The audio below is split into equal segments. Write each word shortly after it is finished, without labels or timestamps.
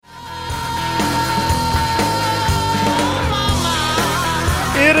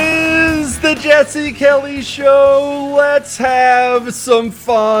Jesse Kelly Show. Let's have some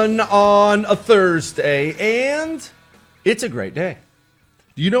fun on a Thursday. And it's a great day.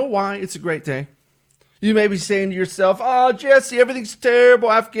 Do you know why it's a great day? You may be saying to yourself, oh, Jesse, everything's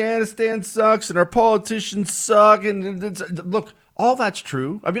terrible. Afghanistan sucks and our politicians suck. And look, all that's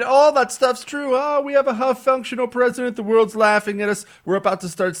true. I mean, all that stuff's true. Oh, we have a functional president. The world's laughing at us. We're about to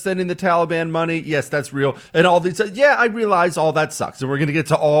start sending the Taliban money. Yes, that's real. And all these. Yeah, I realize all that sucks. And we're going to get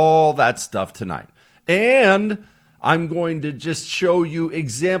to all that stuff tonight. And I'm going to just show you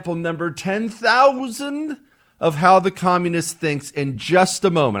example number 10,000 of how the communist thinks in just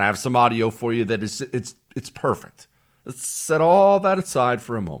a moment. I have some audio for you that is it's perfect. Let's set all that aside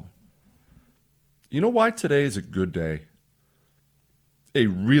for a moment. You know why today is a good day? A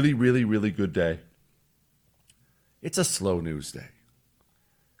really, really, really good day. It's a slow news day.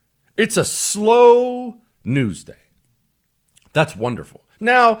 It's a slow news day. That's wonderful.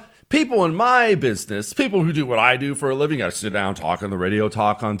 Now, people in my business, people who do what I do for a living, I sit down, talk on the radio,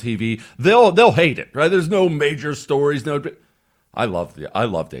 talk on TV, they'll hate it, right? There's no major stories. I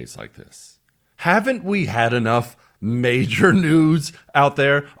love days like this. Haven't we had enough major news out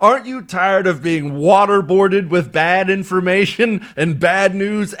there? Aren't you tired of being waterboarded with bad information and bad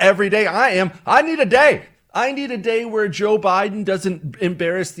news every day? I am. I need a day. I need a day where Joe Biden doesn't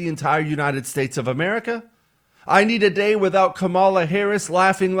embarrass the entire United States of America. I need a day without Kamala Harris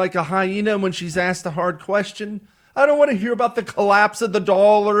laughing like a hyena when she's asked a hard question. I don't want to hear about the collapse of the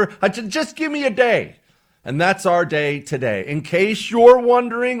dollar. Just give me a day. And that's our day today. In case you're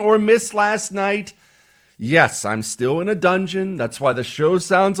wondering or missed last night, yes, I'm still in a dungeon. That's why the show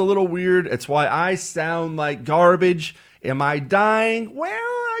sounds a little weird. It's why I sound like garbage. Am I dying? Well,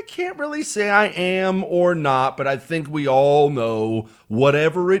 I can't really say I am or not, but I think we all know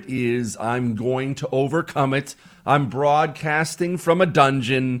whatever it is, I'm going to overcome it. I'm broadcasting from a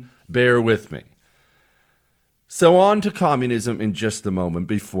dungeon. Bear with me. So on to communism in just a moment.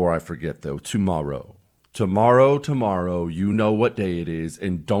 Before I forget, though, tomorrow, you know what day it is,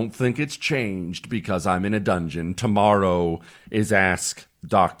 and don't think it's changed because I'm in a dungeon. Tomorrow is Ask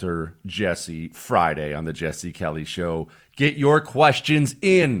Dr. Jesse Friday on the Jesse Kelly Show. Get your questions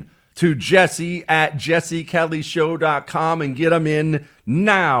in to Jesse at jessekellyshow.com and get them in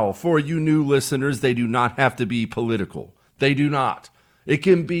now. For you new listeners, they do not have to be political. They do not. It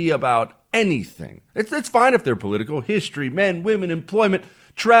can be about anything. It's fine if they're political. History, men, women, employment,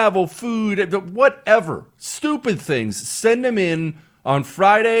 travel, food, whatever. Stupid things. Send them in on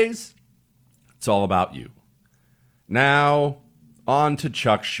Fridays. It's all about you. Now, on to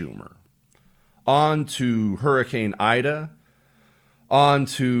Chuck Schumer. On to Hurricane Ida. On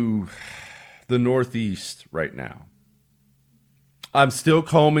to the Northeast right now. I'm still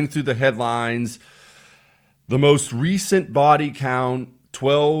combing through the headlines. The most recent body count,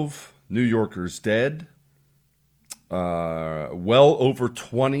 12 New Yorkers dead. Well over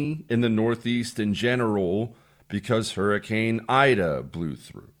 20 in the Northeast in general because Hurricane Ida blew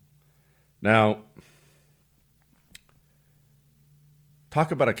through. Now,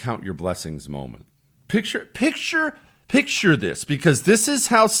 talk about a count your blessings moment. Picture this, because this is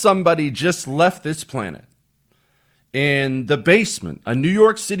how somebody just left this planet. In the basement, a New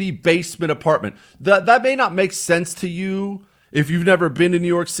York City basement apartment. That may not make sense to you if you've never been to New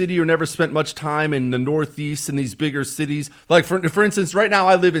York City or never spent much time in the Northeast in these bigger cities. Like, for instance, right now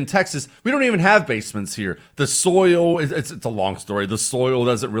I live in Texas. We don't even have basements here. The soil, it's a long story. The soil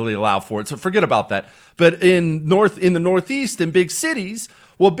doesn't really allow for it, so forget about that. But in the Northeast, in big cities,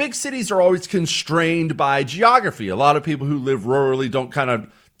 well, big cities are always constrained by geography. A lot of people who live rurally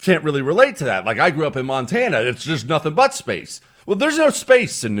can't really relate to that. Like, I grew up in Montana. It's just nothing but space. Well, there's no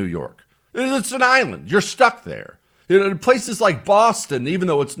space in New York. It's an island. You're stuck there. In places like Boston, even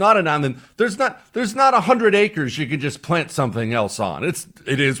though it's not an island, there's not 100 acres you can just plant something else on.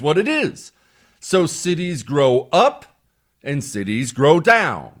 It is what it is. So cities grow up and cities grow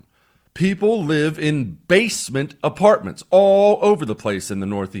down. People live in basement apartments all over the place in the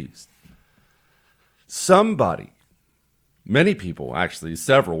Northeast. Many people, actually,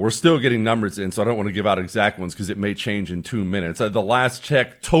 several. We're still getting numbers in, so I don't want to give out exact ones because it may change in 2 minutes. The last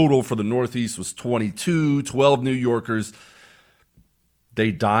check total for the Northeast was 12 New Yorkers.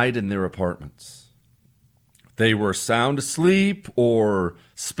 They died in their apartments. They were sound asleep or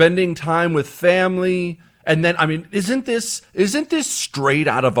spending time with family. And then, I mean, isn't this straight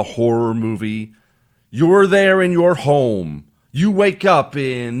out of a horror movie? You're there in your home. You wake up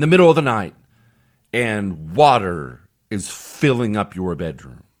in the middle of the night and water is filling up your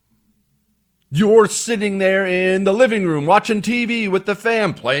bedroom. You're sitting there in the living room watching TV with the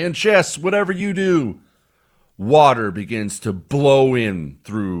fam, playing chess, whatever you do. Water begins to blow in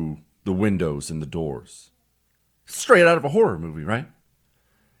through the windows and the doors. Straight out of a horror movie, right?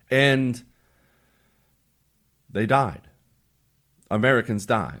 And they died. Americans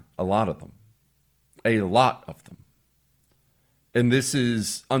died. A lot of them. A lot of them. And this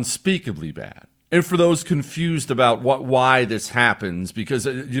is unspeakably bad. And for those confused about why this happens, because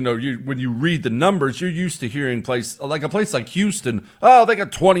when you read the numbers, you're used to hearing a place like Houston. Oh, they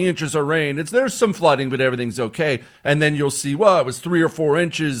got 20 inches of rain. There's some flooding, but everything's okay. And then you'll see, well, it was 3 or 4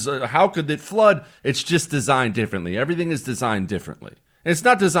 inches. How could it flood? It's just designed differently. Everything is designed differently. And it's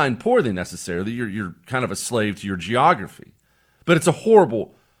not designed poorly necessarily. You're kind of a slave to your geography, but it's a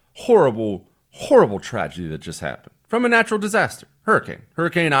horrible, horrible, horrible tragedy that just happened from a natural disaster,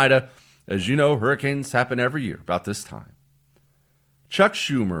 Hurricane Ida. As you know, hurricanes happen every year about this time. Chuck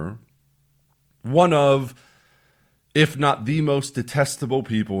Schumer, one of, if not the most detestable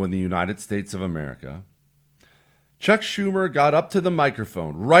people in the United States of America, Chuck Schumer got up to the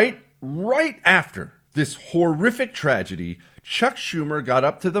microphone right after this horrific tragedy. Chuck Schumer got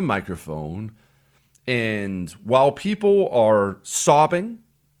up to the microphone, and while people are sobbing,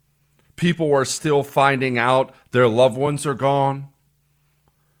 people are still finding out their loved ones are gone,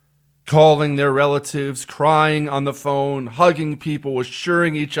 calling their relatives, crying on the phone, hugging people,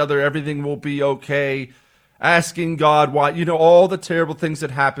 assuring each other everything will be okay, asking God why, all the terrible things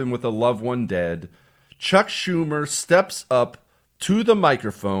that happen with a loved one dead. Chuck Schumer steps up to the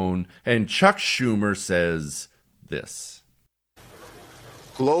microphone, and Chuck Schumer says this.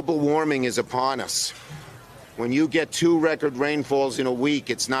 Global warming is upon us. When you get 2 record rainfalls in a week,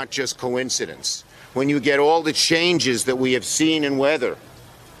 it's not just coincidence. When you get all the changes that we have seen in weather,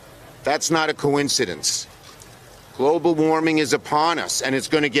 that's not a coincidence. Global warming is upon us, and it's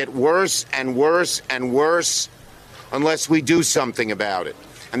going to get worse and worse and worse unless we do something about it.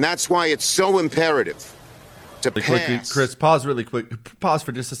 And that's why it's so imperative to pass. Chris, pause really quick. Pause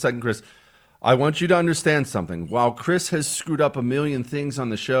for just a second, Chris. I want you to understand something. While Chris has screwed up a million things on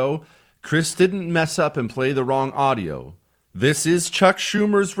the show, Chris didn't mess up and play the wrong audio. This is Chuck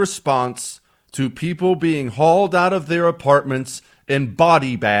Schumer's response to people being hauled out of their apartments in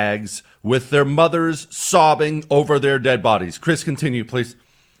body bags with their mothers sobbing over their dead bodies. Chris, continue, please.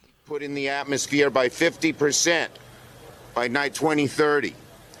 Put in the atmosphere by 50% by 2030.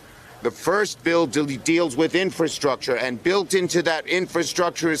 The first bill deals with infrastructure, and built into that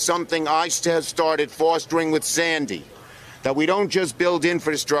infrastructure is something I have started fostering with Sandy, that we don't just build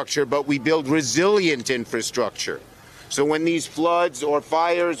infrastructure, but we build resilient infrastructure. So when these floods or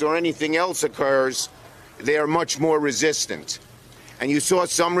fires or anything else occurs, they are much more resistant. And you saw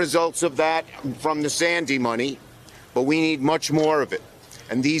some results of that from the Sandy money, but we need much more of it.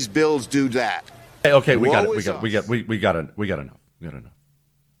 And these bills do that. Hey, okay, we got enough.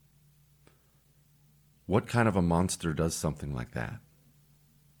 What kind of a monster does something like that?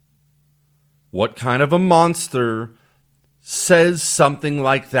 What kind of a monster says something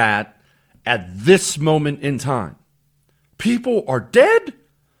like that at this moment in time? People are dead.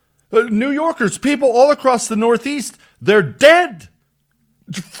 New Yorkers, people all across the Northeast, they're dead.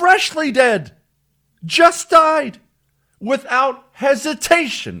 Freshly dead, just died, without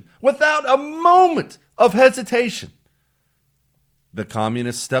hesitation, without a moment of hesitation. The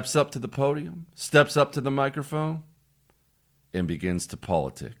communist steps up to the podium, steps up to the microphone, and begins to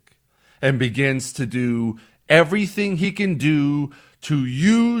politic, and begins to do everything he can do to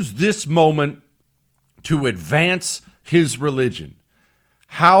use this moment to advance his religion.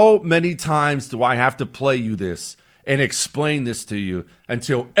 How many times do I have to play you this and explain this to you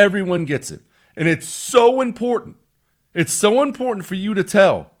until everyone gets it? And it's so important. It's so important for you to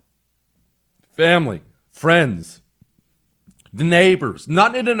tell family, friends, the neighbors,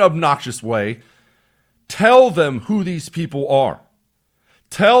 not in an obnoxious way. Tell them who these people are.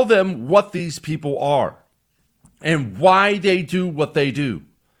 Tell them what these people are and why they do what they do.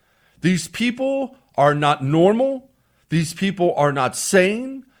 These people are not normal. These people are not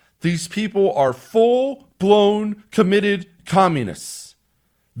sane. These people are full-blown, committed communists.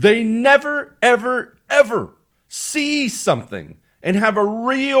 They never, ever, ever see something and have a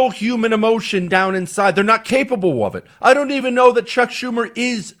real human emotion down inside. They're not capable of it. I don't even know that Chuck Schumer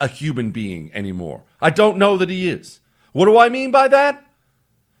is a human being anymore. I don't know that he is. What do I mean by that?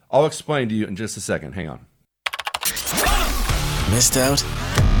 I'll explain to you in just a second. Hang on. Missed out?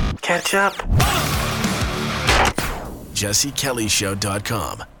 Catch up.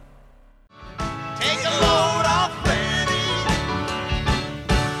 JesseKellyShow.com. Take a load off Freddie.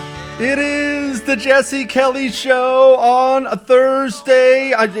 It is the Jesse Kelly Show on a Thursday.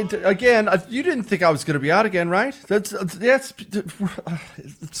 You didn't think I was going to be out again, right? That's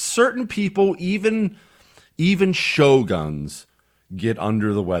certain people, even shoguns, get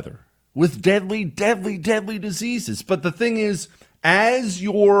under the weather. with deadly, deadly, deadly diseases. But the thing is, as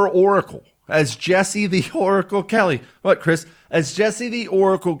your oracle, as Jesse the Oracle Kelly, what, Chris? As Jesse the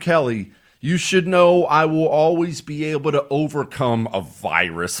Oracle Kelly, you should know I will always be able to overcome a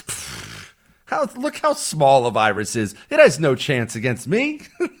virus. Look how small a virus is. It has no chance against me.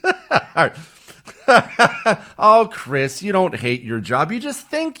 Oh, Chris, you don't hate your job. You just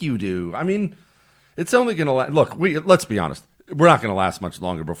think you do. I mean, it's only going to look, let's be honest. We're not going to last much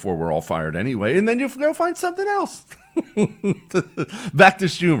longer before we're all fired anyway. And then you go find something else. Back to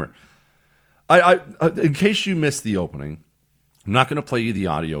Schumer. In case you missed the opening, I'm not going to play you the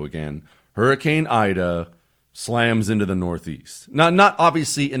audio again. Hurricane Ida slams into the Northeast. Not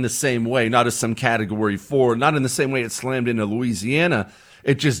obviously in the same way, not as some Category 4, not in the same way it slammed into Louisiana.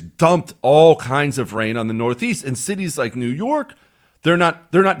 It just dumped all kinds of rain on the Northeast. In cities like New York, they're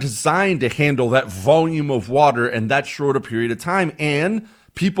not designed to handle that volume of water in that short a period of time. And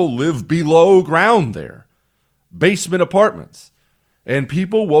people live below ground there, basement apartments. And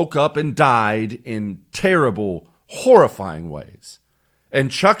people woke up and died in terrible, horrifying ways.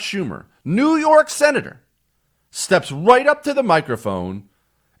 And Chuck Schumer, New York senator, steps right up to the microphone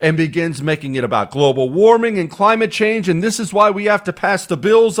and begins making it about global warming and climate change. And this is why we have to pass the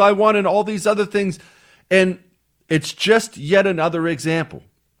bills I want and all these other things. And it's just yet another example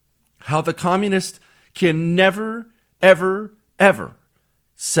how the communist can never, ever, ever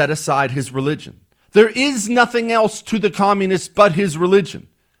set aside his religion. There is nothing else to the communist but his religion.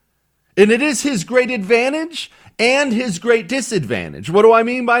 And it is his great advantage and his great disadvantage. What do I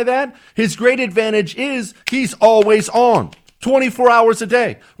mean by that? His great advantage is he's always on, 24 hours a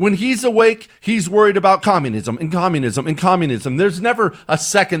day. When he's awake, he's worried about communism and communism and communism. There's never a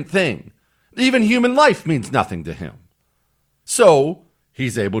second thing. Even human life means nothing to him. So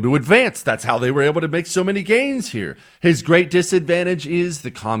he's able to advance. That's how they were able to make so many gains here. His great disadvantage is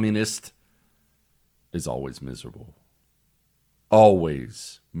the communist is always miserable.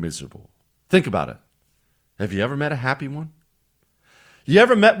 Always miserable. Think about it. Have you ever met a happy one? You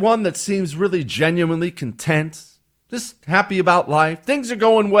ever met one that seems really genuinely content? Just happy about life? Things are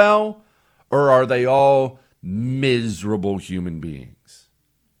going well? Or are they all miserable human beings?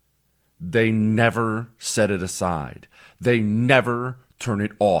 They never set it aside. They never turn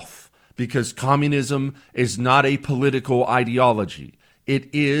it off. Because communism is not a political ideology.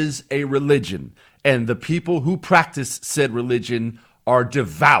 It is a religion. And the people who practice said religion are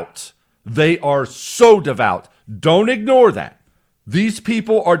devout. They are so devout. Don't ignore that. These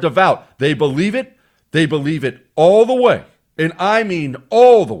people are devout. They believe it. They believe it all the way. And I mean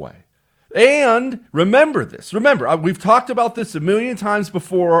all the way. And remember this. Remember, we've talked about this a million times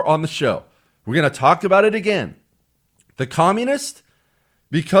before on the show. We're going to talk about it again. The communist,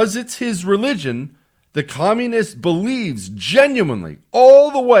 because it's his religion, the communist believes genuinely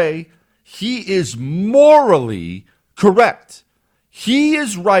all the way he is morally correct. He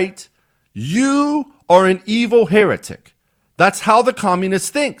is right. You are an evil heretic. That's how the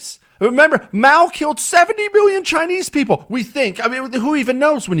communist thinks. Remember, Mao killed 70 million Chinese people. We think. I mean, who even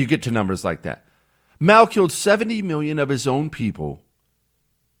knows when you get to numbers like that? Mao killed 70 million of his own people.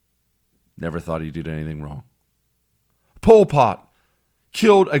 Never thought he did anything wrong. Pol Pot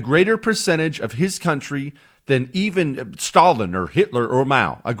killed a greater percentage of his country than even Stalin or Hitler or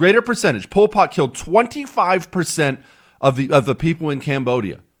Mao. A greater percentage. Pol Pot killed 25% of the people in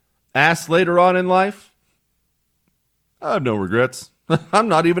Cambodia. Asked later on in life, I have no regrets. I'm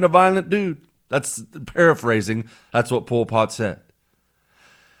not even a violent dude. That's paraphrasing. That's what Pol Pot said.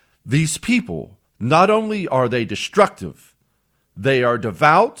 These people, not only are they destructive, they are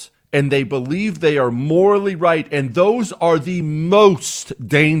devout and they believe they are morally right. And those are the most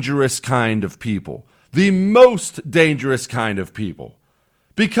dangerous kind of people. The most dangerous kind of people.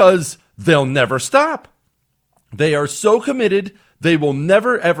 Because they'll never stop. They are so committed, they will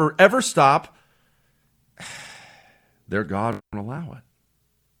never, ever, ever stop. Their God won't allow it.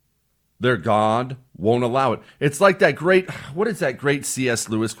 Their God won't allow it. It's like that great, what is that great C.S.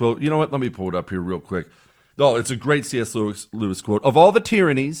 Lewis quote? You know what? Let me pull it up here real quick. Oh, it's a great C.S. Lewis quote. Of all the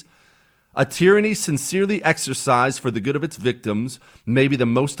tyrannies, a tyranny sincerely exercised for the good of its victims may be the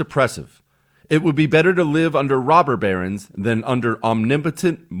most oppressive. It would be better to live under robber barons than under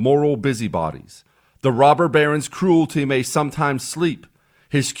omnipotent moral busybodies. The robber baron's cruelty may sometimes sleep.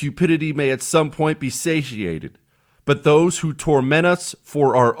 His cupidity may at some point be satiated. But those who torment us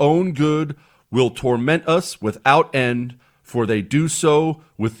for our own good will torment us without end, for they do so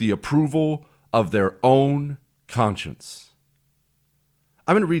with the approval of their own conscience.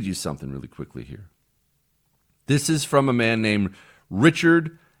 I'm going to read you something really quickly here. This is from a man named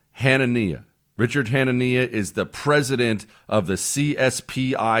Richard Hanania. Richard Hanania is the president of the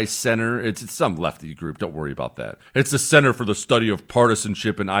CSPI Center. It's some lefty group. Don't worry about that. It's the Center for the Study of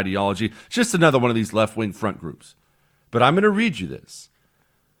Partisanship and Ideology. It's just another one of these left-wing front groups. But I'm going to read you this.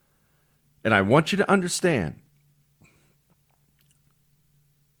 And I want you to understand.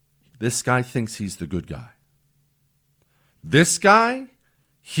 This guy thinks he's the good guy. This guy,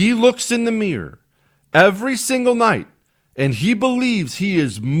 he looks in the mirror every single night, and he believes he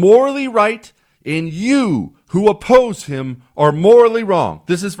is morally right, and you who oppose him are morally wrong.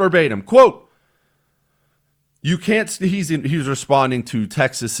 This is verbatim. Quote, you can't, he's responding to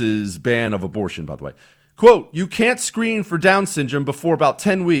Texas's ban of abortion, by the way. Quote, you can't screen for Down syndrome before about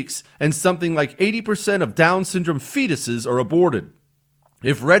 10 weeks, and something like 80% of Down syndrome fetuses are aborted.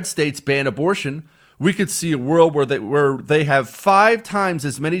 If red states ban abortion, we could see a world where they have 5 times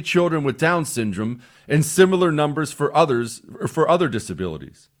as many children with Down syndrome and similar numbers for other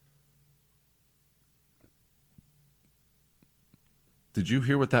disabilities. Did you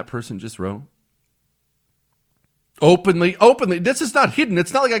hear what that person just wrote? Openly. This is not hidden.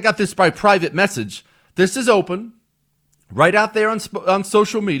 It's not like I got this by private message. This is open, right out there on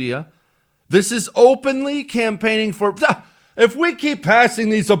social media. This is openly campaigning for, if we keep passing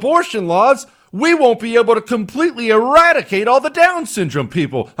these abortion laws, we won't be able to completely eradicate all the Down syndrome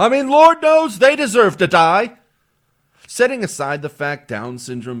people. I mean, Lord knows they deserve to die. Setting aside the fact Down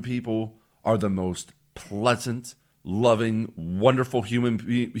syndrome people are the most pleasant, loving, wonderful human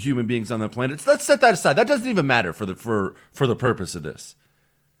beings on the planet. Let's set that aside. That doesn't even matter for the purpose of this.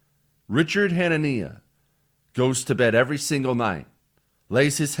 Richard Hanania goes to bed every single night,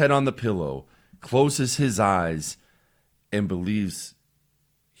 lays his head on the pillow, closes his eyes, and believes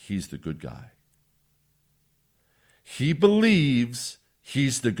he's the good guy. He believes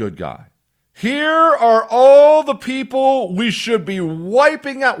he's the good guy. Here are all the people we should be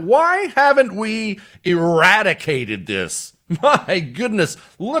wiping out. Why haven't we eradicated this? My goodness,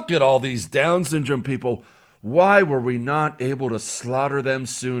 look at all these Down syndrome people. Why were we not able to slaughter them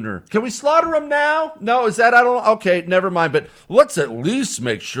sooner? Can we slaughter them now? No, is that, okay, never mind. But let's at least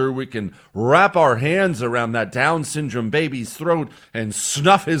make sure we can wrap our hands around that Down syndrome baby's throat and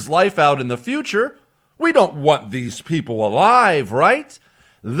snuff his life out in the future. We don't want these people alive, right?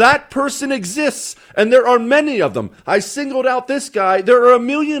 That person exists, and there are many of them. I singled out this guy. There are a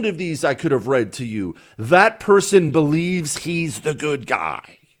million of these I could have read to you. That person believes he's the good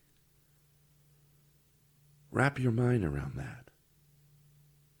guy. Wrap your mind around that.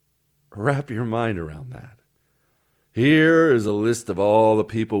 Wrap your mind around that. Here is a list of all the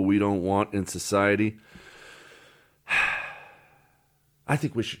people we don't want in society. I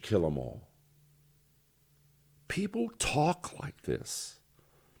think we should kill them all. People talk like this.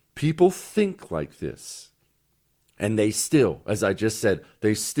 People think like this. And they still, as I just said,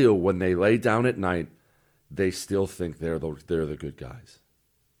 they still, when they lay down at night, they still think they're the good guys.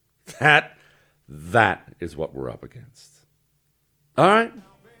 That is what we're up against. All right?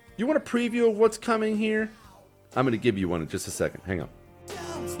 You want a preview of what's coming here? I'm going to give you one in just a second. Hang on.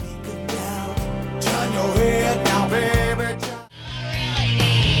 Turn your head now, baby.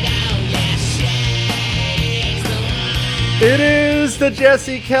 It is the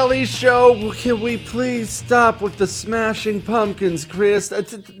Jesse Kelly Show. Can we please stop with the Smashing Pumpkins, Chris?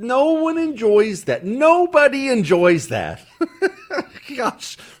 No one enjoys that. Nobody enjoys that.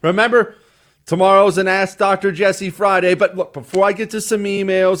 Gosh. Remember, tomorrow's an Ask Dr. Jesse Friday. But look, before I get to some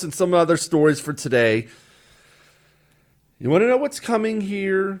emails and some other stories for today, you want to know what's coming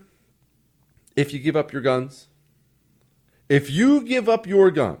here if you give up your guns? If you give up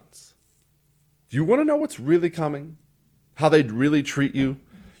your guns, do you want to know what's really coming? How they'd really treat you?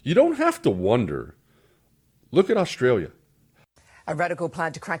 You don't have to wonder. Look at Australia. A radical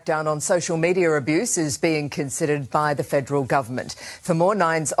plan to crack down on social media abuse is being considered by the federal government. For more,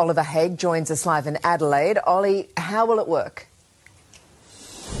 Nine's Oliver Haig joins us live in Adelaide. Ollie, how will it work?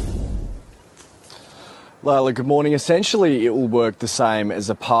 Layla, good morning. Essentially, it will work the same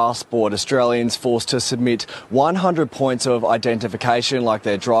as a passport. Australians forced to submit 100 points of identification, like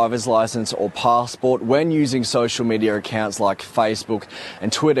their driver's licence or passport, when using social media accounts like Facebook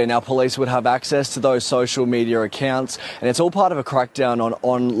and Twitter. Now, police would have access to those social media accounts, and it's all part of a crackdown on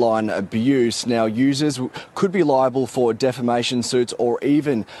online abuse. Now, users could be liable for defamation suits or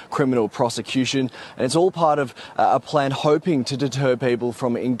even criminal prosecution, and it's all part of a plan hoping to deter people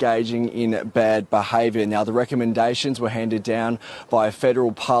from engaging in bad behaviour. Now, the recommendations were handed down by a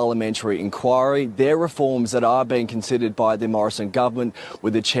federal parliamentary inquiry. They're reforms that are being considered by the Morrison government,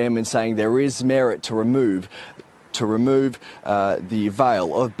 with the chairman saying there is merit to remove the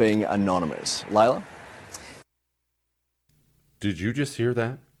veil of being anonymous. Layla? Did you just hear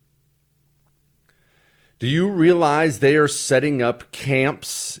that? Do you realize they are setting up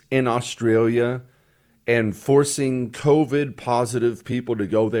camps in Australia and forcing COVID positive people to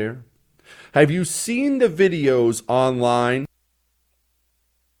go there? Have you seen the videos online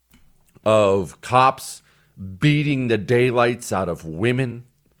of cops beating the daylights out of women,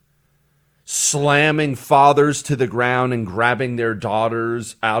 slamming fathers to the ground and grabbing their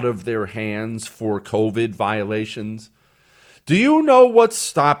daughters out of their hands for COVID violations? Do you know what's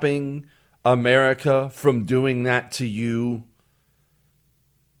stopping America from doing that to you?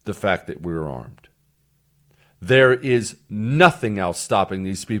 The fact that we're armed. There is nothing else stopping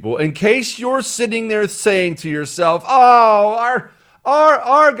these people. In case you're sitting there saying to yourself, oh,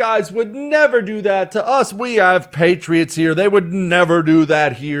 our guys would never do that to us. We have patriots here. They would never do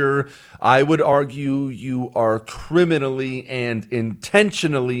that here. I would argue you are criminally and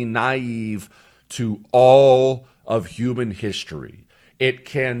intentionally naive to all of human history. It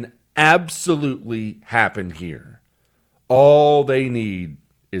can absolutely happen here. All they need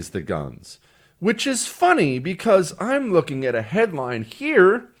is the guns. Which is funny because I'm looking at a headline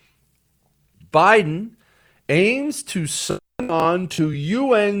here. Biden aims to sign on to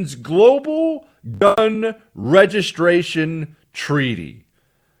UN's Global Gun Registration Treaty.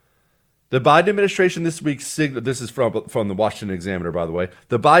 The Biden administration this week signaled, this is from the Washington Examiner, by the way.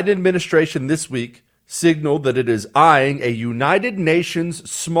 The Biden administration this week signaled that it is eyeing a United Nations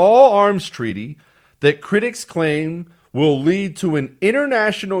small arms treaty that critics claim will lead to an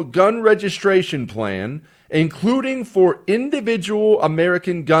international gun registration plan, including for individual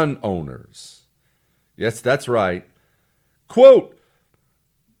American gun owners. Yes, that's right. Quote,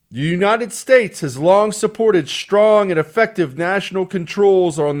 the United States has long supported strong and effective national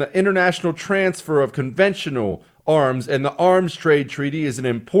controls on the international transfer of conventional arms, and the Arms Trade Treaty is an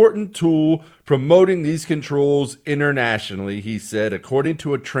important tool promoting these controls internationally, he said, according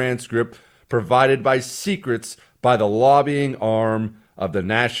to a transcript provided by Secrets by the lobbying arm of the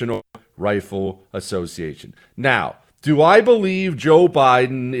National Rifle Association. Now, do I believe Joe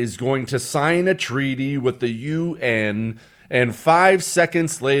Biden is going to sign a treaty with the UN and 5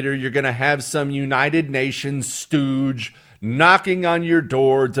 seconds later you're going to have some United Nations stooge knocking on your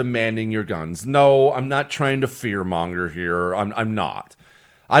door demanding your guns? No, I'm not trying to fearmonger here. I'm not.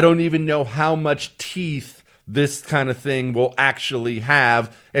 I don't even know how much teeth this kind of thing will actually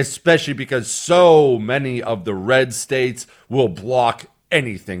have, especially because so many of the red states will block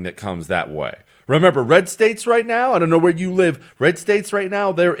anything that comes that way. Remember, red states right now, I don't know where you live, red states right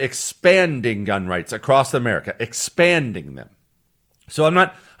now, they're expanding gun rights across America, expanding them. So I'm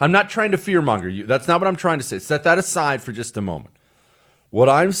not trying to fearmonger you. That's not what I'm trying to say. Set that aside for just a moment. What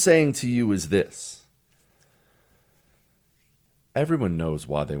I'm saying to you is this. Everyone knows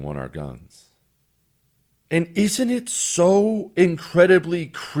why they want our guns. And isn't it so incredibly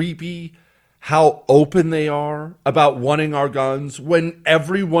creepy how open they are about wanting our guns when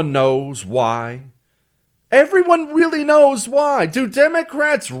everyone knows why? Everyone really knows why. Do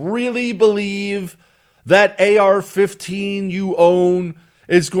Democrats really believe that AR-15 you own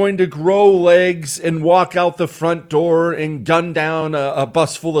is going to grow legs and walk out the front door and gun down a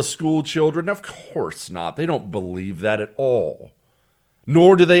bus full of school children? Of course not. They don't believe that at all.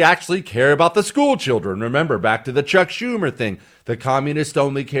 Nor do they actually care about the school children. Remember, back to the Chuck Schumer thing. The communist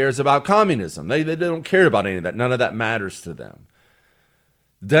only cares about communism. They don't care about any of that. None of that matters to them.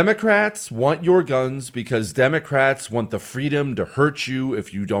 Democrats want your guns because Democrats want the freedom to hurt you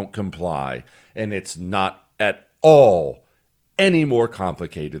if you don't comply. And it's not at all any more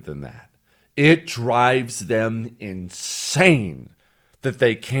complicated than that. It drives them insane that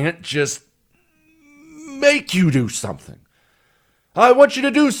they can't just make you do something. I want you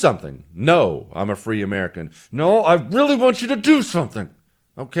to do something. No, I'm a free American. No, I really want you to do something.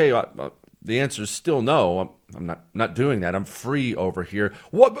 Okay, the answer is still no. I'm not doing that. I'm free over here.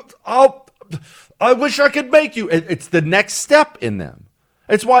 What? I wish I could make you. It's the next step in them.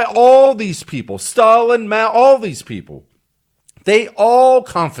 It's why all these people, Stalin, Mao, all these people, they all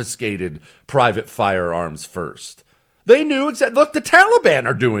confiscated private firearms first. They knew exactly. Look, the Taliban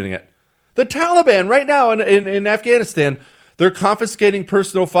are doing it. The Taliban right now in Afghanistan, they're confiscating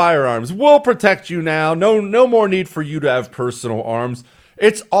personal firearms. We'll protect you now. No more need for you to have personal arms.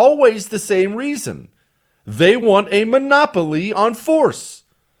 It's always the same reason. They want a monopoly on force.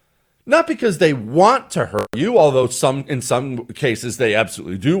 Not because they want to hurt you, although in some cases they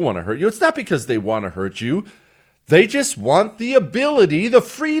absolutely do want to hurt you. It's not because they want to hurt you. They just want the ability, the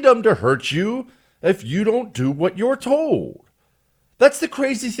freedom to hurt you if you don't do what you're told. That's the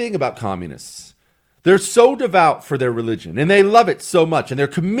crazy thing about communists. They're so devout for their religion, and they love it so much, and they're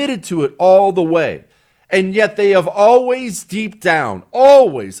committed to it all the way. And yet they have always deep down,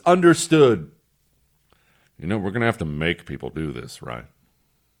 always understood we're going to have to make people do this, right?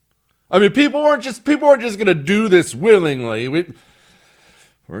 I mean, people aren't just going to do this willingly. We're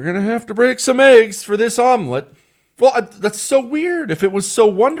going to have to break some eggs for this omelet. Well, that's so weird. If it was so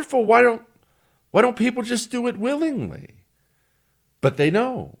wonderful, why don't people just do it willingly? But they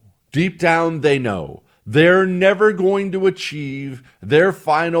know. Deep down, they know. They're never going to achieve their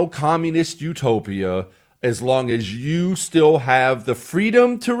final communist utopia as long as you still have the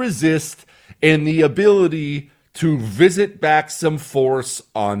freedom to resist and the ability to visit back some force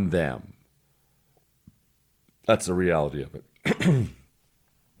on them. That's the reality of it.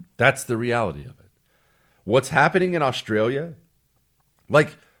 That's the reality of it. What's happening in Australia?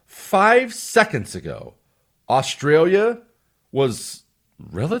 Like 5 seconds ago, Australia was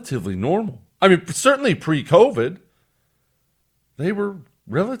relatively normal. I mean, certainly pre-COVID, they were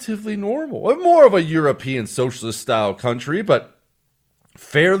relatively normal. More of a European socialist-style country, but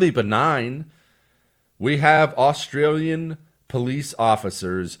fairly benign. We have Australian police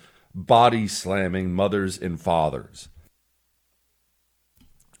officers body slamming mothers and fathers.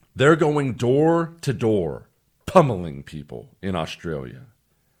 They're going door to door, pummeling people in Australia.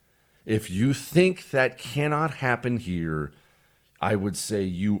 If you think that cannot happen here, I would say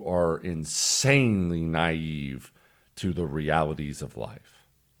you are insanely naive to the realities of life.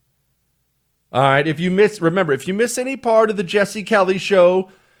 All right, if you miss any part of the Jesse Kelly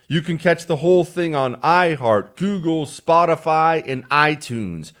Show, you can catch the whole thing on iHeart, Google, Spotify, and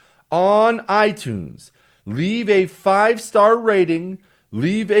iTunes. On iTunes, leave a 5-star rating,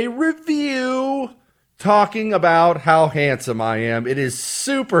 leave a review talking about how handsome I am. It is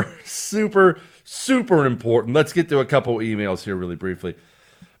super, super, super important. Let's get to a couple emails here really briefly.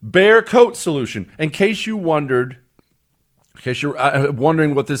 Bear Coat Solution. In case you're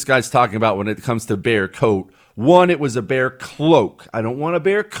wondering what this guy's talking about when it comes to bear coat, one, it was a bear cloak. I don't want a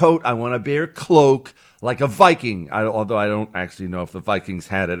bear coat. I want a bear cloak like a Viking. Although I don't actually know if the Vikings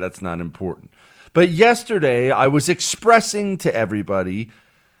had it. That's not important. But yesterday, I was expressing to everybody,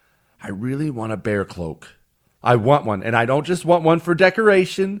 I really want a bear cloak. I want one. And I don't just want one for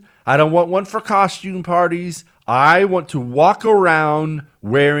decoration. I don't want one for costume parties. I want to walk around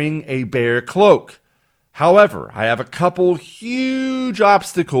wearing a bear cloak. However, I have a couple huge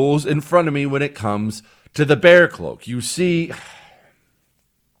obstacles in front of me when it comes to the bear cloak. You see,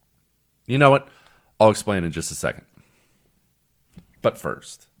 you know what? I'll explain in just a second. But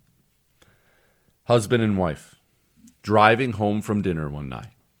first, husband and wife driving home from dinner one night.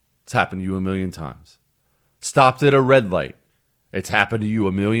 It's happened to you a million times. Stopped at a red light. It's happened to you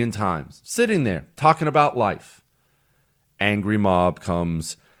a million times. Sitting there, talking about life. Angry mob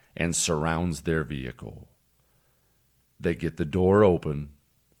comes and surrounds their vehicle. They get the door open.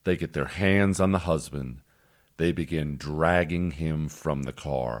 They get their hands on the husband. They begin dragging him from the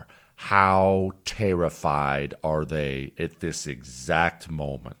car. How terrified are they at this exact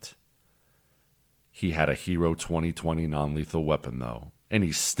moment? He had a Hero 2020 non-lethal weapon, though, and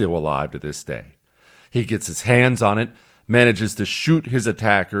he's still alive to this day. He gets his hands on it, manages to shoot his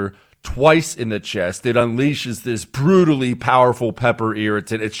attacker twice in the chest. It unleashes this brutally powerful pepper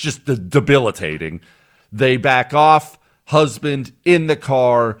irritant. It's just debilitating. They back off, husband in the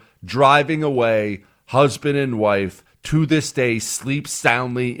car, driving away, husband and wife, to this day, sleep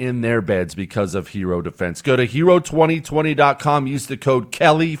soundly in their beds because of Hero Defense. Go to Hero2020.com, use the code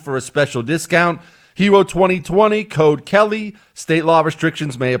Kelly for a special discount. Hero 2020, code Kelly. State law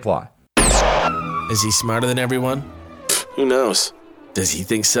restrictions may apply. Is he smarter than everyone? Who knows? Does he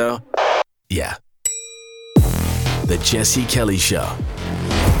think so? Yeah. The Jesse Kelly Show.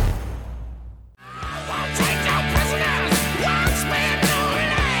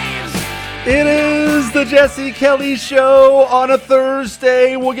 It is the Jesse Kelly Show on a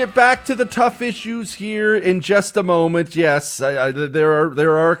Thursday. We'll get back to the tough issues here in just a moment. Yes, there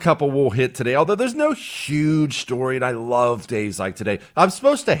are a couple we'll hit today, although there's no huge story, and I love days like today. I'm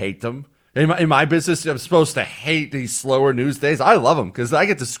supposed to hate them. In my business, I'm supposed to hate these slower news days. I love them because I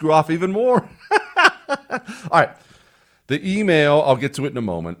get to screw off even more. All right. The email, I'll get to it in a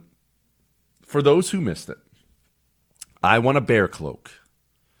moment. For those who missed it, I want a bear cloak.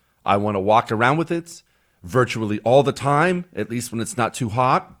 I want to walk around with it virtually all the time, at least when it's not too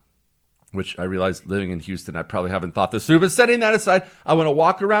hot, which I realize living in Houston, I probably haven't thought this through. But setting that aside, I want to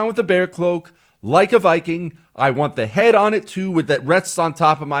walk around with a bear cloak like a Viking. I want the head on it too, with that rests on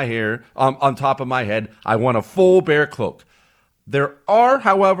top of my hair, on top of my head. I want a full bear cloak. There are,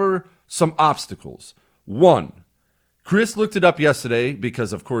 however, some obstacles. One, Chris looked it up yesterday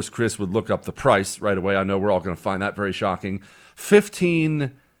because, of course, Chris would look up the price right away. I know we're all going to find that very shocking.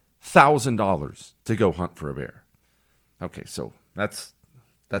 $15,000 to go hunt for a bear. Okay, so that's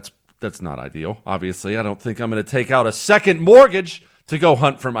That's not ideal. Obviously, I don't think I'm going to take out a second mortgage to go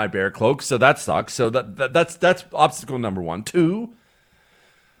hunt for my bear cloak, so that sucks. So that's obstacle number 1. 2,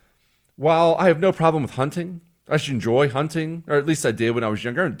 while I have no problem with hunting, I should enjoy hunting, or at least I did when I was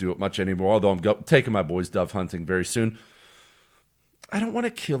younger. I don't do it much anymore, although I'm taking my boys dove hunting very soon. I don't want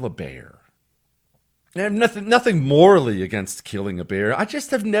to kill a bear. I have nothing morally against killing a bear. I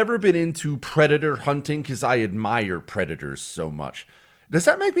just have never been into predator hunting because I admire predators so much. Does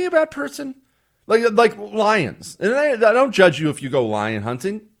that make me a bad person? Like lions. And I don't judge you if you go lion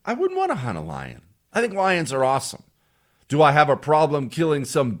hunting. I wouldn't want to hunt a lion. I think lions are awesome. Do I have a problem killing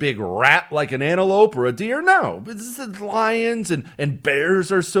some big rat like an antelope or a deer? No. But lions and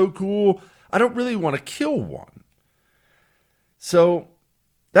bears are so cool. I don't really want to kill one. So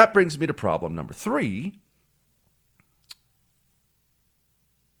that brings me to problem number 3.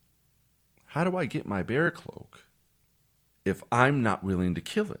 How do I get my bear cloak if I'm not willing to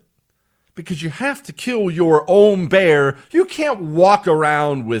kill it? Because you have to kill your own bear. You can't walk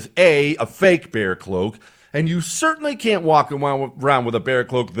around with a fake bear cloak, and you certainly can't walk around with a bear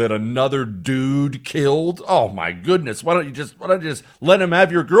cloak that another dude killed. Oh my goodness! Why don't you just let him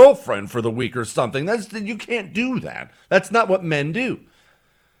have your girlfriend for the week or something? You can't do that. That's not what men do.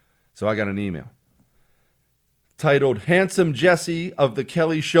 So I got an email titled "Handsome Jesse of the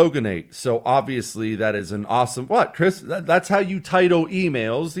Kelly Shogunate." So obviously that is an awesome... What, Chris? That's how you title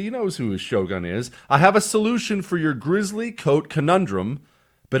emails. He knows who his Shogun is. I have a solution for your grizzly coat conundrum,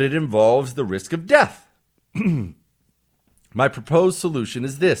 but it involves the risk of death. My proposed solution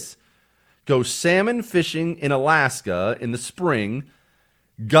is this. Go salmon fishing in Alaska in the spring,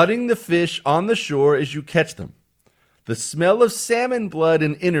 gutting the fish on the shore as you catch them. The smell of salmon blood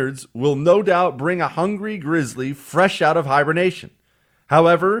and innards will no doubt bring a hungry grizzly fresh out of hibernation.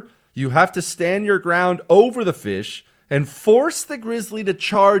 However, you have to stand your ground over the fish and force the grizzly to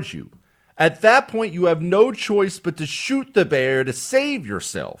charge you. At that point, you have no choice but to shoot the bear to save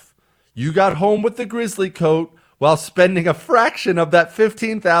yourself. You got home with the grizzly coat while spending a fraction of that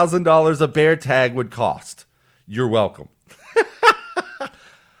 $15,000 a bear tag would cost. You're welcome.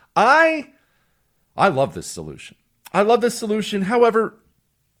 I love this solution. However,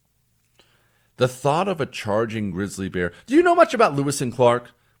 the thought of a charging grizzly bear. Do you know much about Lewis and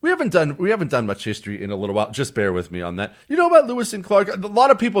Clark? We haven't done much history in a little while. Just bear with me on that. You know about Lewis and Clark? A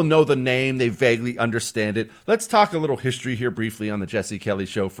lot of people know the name. They vaguely understand it. Let's talk a little history here briefly on the Jesse Kelly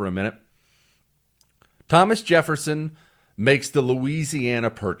Show for a minute. Thomas Jefferson makes the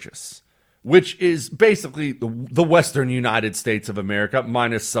Louisiana Purchase, which is basically the western United States of America,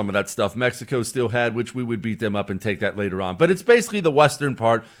 minus some of that stuff Mexico still had, which we would beat them up and take that later on. But it's basically the western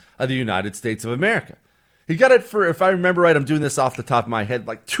part of the United States of America. He got it for, if I remember right, I'm doing this off the top of my head,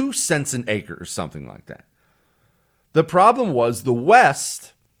 like 2 cents an acre or something like that. The problem was the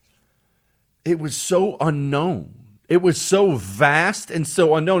West, it was so unknown. It was so vast and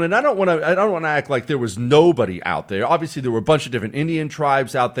so unknown. And I don't want to act like there was nobody out there. Obviously, there were a bunch of different Indian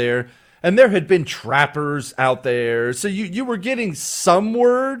tribes out there. And there had been trappers out there. So you were getting some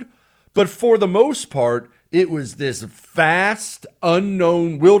word, but for the most part, it was this vast,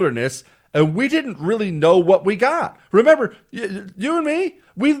 unknown wilderness, and we didn't really know what we got. Remember, you and me,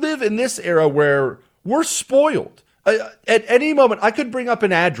 we live in this era where we're spoiled. At any moment, I could bring up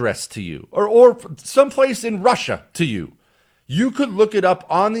an address to you, or someplace in Russia to you. You could look it up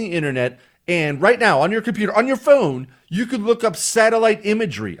on the internet, and right now, on your computer, on your phone, you could look up satellite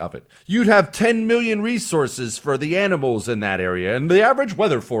imagery of it. You'd have 10 million resources for the animals in that area and the average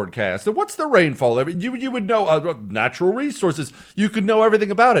weather forecast. And what's the rainfall? You would know natural resources. You could know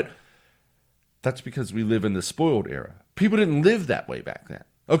everything about it. That's because we live in the spoiled era. People didn't live that way back then.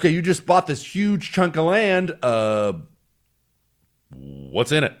 Okay, you just bought this huge chunk of land.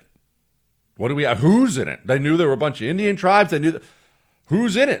 What's in it? What do we have? Who's in it? They knew there were a bunch of Indian tribes. They knew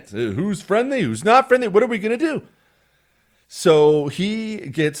who's in it? Who's friendly? Who's not friendly? What are we going to do? So he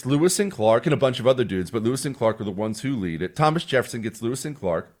gets Lewis and Clark and a bunch of other dudes, but Lewis and Clark are the ones who lead it. Thomas Jefferson gets Lewis and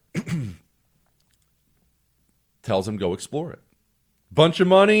Clark, tells them go explore it. Bunch of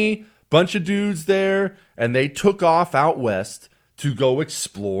money, bunch of dudes there, and they took off out west to go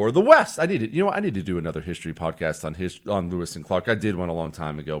explore the West. I need to do another history podcast on Lewis and Clark. I did one a long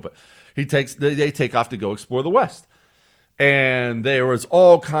time ago, but they take off to go explore the West. And there was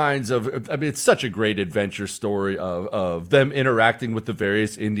all kinds of, it's such a great adventure story of them interacting with the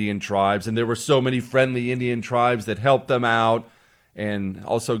various Indian tribes. And there were so many friendly Indian tribes that helped them out. and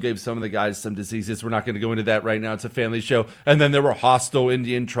also gave some of the guys some diseases. We're not going to go into that right now. It's a family show. And then there were hostile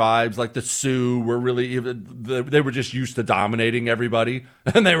Indian tribes like the Sioux were really, they were just used to dominating everybody.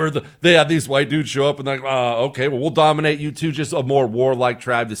 And they had these white dudes show up and like, okay, well, we'll dominate you too. Just a more warlike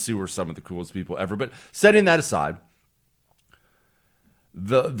tribe. The Sioux were some of the coolest people ever. But setting that aside,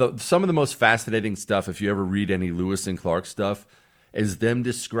 some of the most fascinating stuff, if you ever read any Lewis and Clark stuff, is them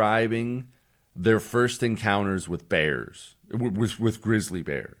describing their first encounters with bears, with grizzly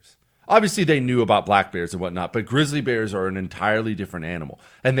bears. Obviously, they knew about black bears and whatnot, but grizzly bears are an entirely different animal.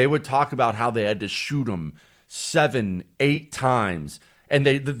 And they would talk about how they had to shoot them 7, 8 times, and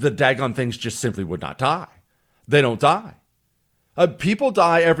the daggone things just simply would not die. They don't die. People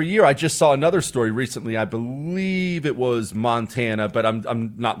die every year. I just saw another story recently. I believe it was Montana, but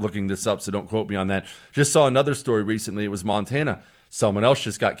I'm not looking this up, so don't quote me on that. Just saw another story recently. It was Montana. Someone else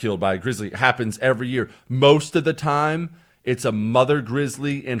just got killed by a grizzly. It happens every year. Most of the time, it's a mother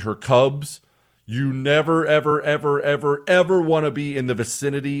grizzly and her cubs. You never, ever, ever, ever, ever want to be in the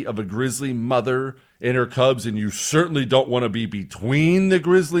vicinity of a grizzly mother and her cubs, and you certainly don't want to be between the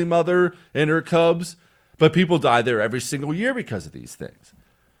grizzly mother and her cubs. But people die there every single year because of these things.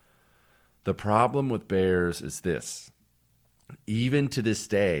 The problem with bears is this. Even to this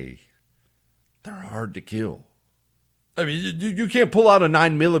day, they're hard to kill. I mean, you can't pull out a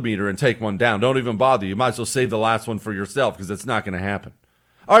 9mm and take one down. Don't even bother. You might as well save the last one for yourself because it's not going to happen.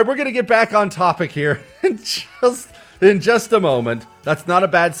 All right, we're going to get back on topic here in just a moment. That's not a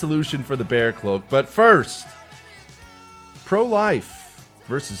bad solution for the bear cloak. But first, pro-life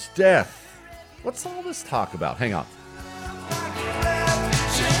versus death. What's all this talk about? Hang on.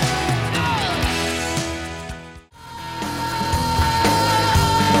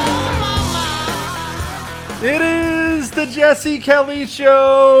 It is the Jesse Kelly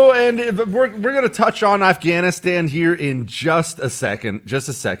Show, and we're going to touch on Afghanistan here in just a second,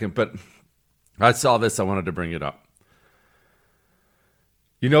 but I saw this, I wanted to bring it up.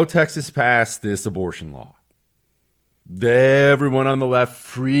 You know, Texas passed this abortion law. Everyone on the left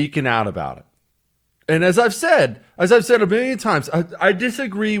freaking out about it. And as I've said a million times, I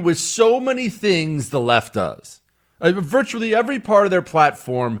disagree with so many things the left does. Virtually every part of their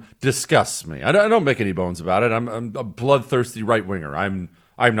platform disgusts me. I don't make any bones about it. I'm a bloodthirsty right-winger. I'm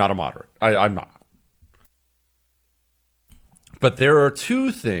not a moderate. I'm not. But there are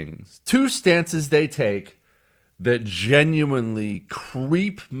two stances they take that genuinely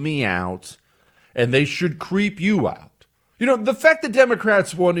creep me out, and they should creep you out. You know, the fact that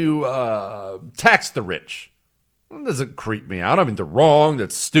Democrats want to tax the rich doesn't creep me out. I mean, they're wrong.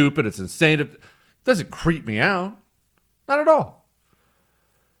 That's stupid. It's insane. It doesn't creep me out. Not at all.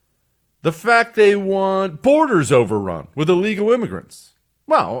 The fact they want borders overrun with illegal immigrants.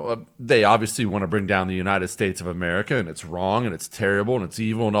 Well, they obviously want to bring down the United States of America, and it's wrong, and it's terrible, and it's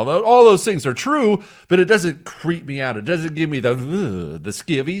evil, and all those things are true, but it doesn't creep me out. It doesn't give me the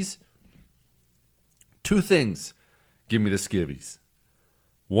skivvies. Two things give me the skivvies.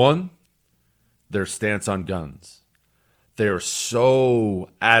 One, their stance on guns. They are so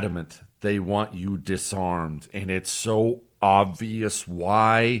adamant they want you disarmed, and it's so obvious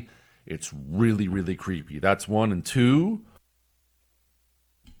why. It's really, really creepy. That's one. And two,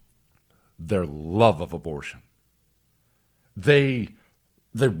 their love of abortion. They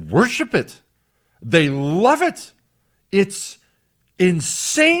worship it. They love it. It's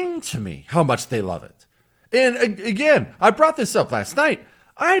insane to me how much they love it. And again, I brought this up last night.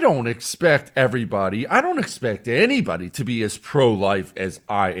 I don't expect anybody to be as pro-life as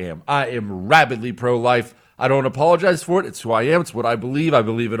I am. I am rabidly pro-life. I don't apologize for it. It's who I am. It's what I believe. I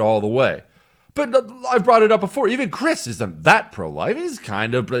believe it all the way. But I've brought it up before. Even Chris isn't that pro-life. He's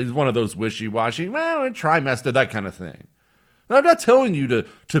one of those wishy-washy, well, trimester, that kind of thing. And I'm not telling you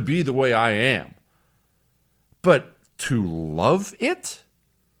to be the way I am. But to love it?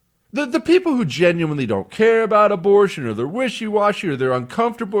 The people who genuinely don't care about abortion, or they're wishy-washy, or they're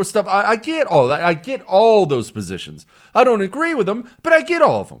uncomfortable with stuff, I get all that. I get all those positions. I don't agree with them, but I get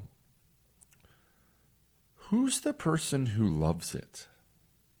all of them. Who's the person who loves it?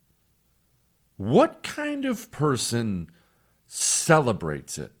 What kind of person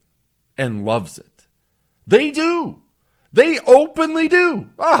celebrates it and loves it? They do. They openly do.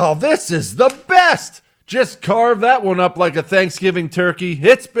 Oh, this is the best. Just carve that one up like a Thanksgiving turkey.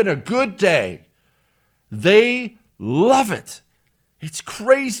 It's been a good day. They love it. It's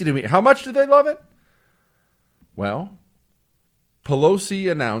crazy to me. How much do they love it? Well,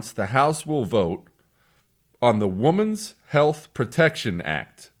 Pelosi announced the House will vote on the Women's Health Protection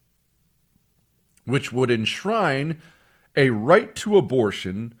Act, which would enshrine a right to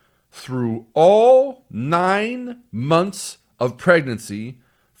abortion through all 9 months of pregnancy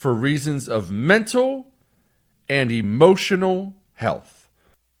for reasons of mental and emotional health.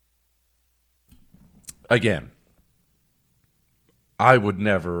 Again, I would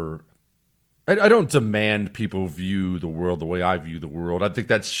never... I don't demand people view the world the way I view the world. I think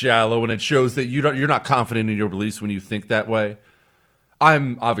that's shallow, and it shows that you're not confident in your beliefs when you think that way.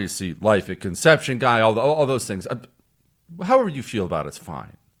 I'm obviously life at conception guy, all those things. However you feel about it's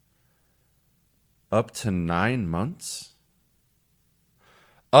fine. Up to 9 months?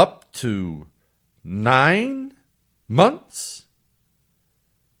 Up to 9 months?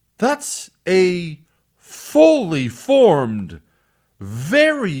 That's a fully formed,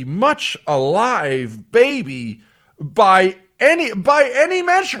 very much alive baby by any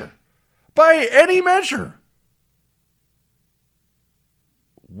measure. By any measure.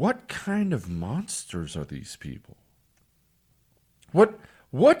 What kind of monsters are these people?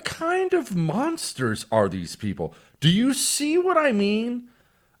 What kind of monsters are these people? Do you see what I mean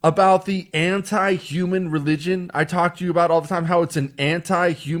about the anti-human religion I talk to you about all the time, how it's an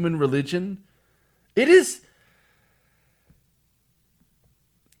anti-human religion? It's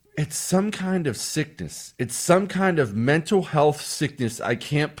some kind of sickness. It's some kind of mental health sickness I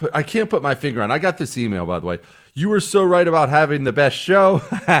can't put my finger on. I got this email, by the way. You were so right about having the best show.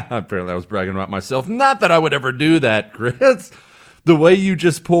 Apparently I was bragging about myself. Not that I would ever do that, Chris. The way you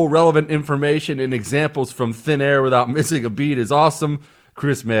just pull relevant information and examples from thin air without missing a beat is awesome.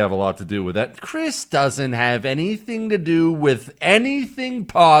 Chris may have a lot to do with that. Chris doesn't have anything to do with anything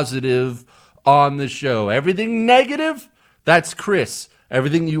positive on the show. Everything negative, that's Chris.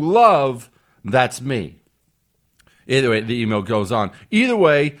 Everything you love, that's me. Either way, the email goes on. Either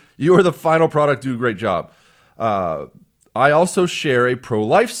way, you are the final product. Do a great job. I also share a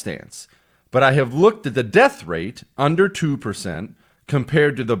pro-life stance, but I have looked at the death rate under 2%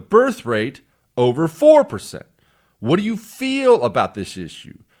 compared to the birth rate over 4%. What do you feel about this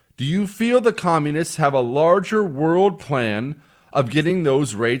issue? Do you feel the communists have a larger world plan of getting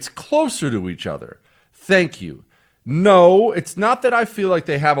those rates closer to each other? Thank you. No, it's not that I feel like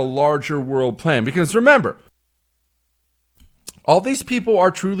they have a larger world plan, because remember, all these people are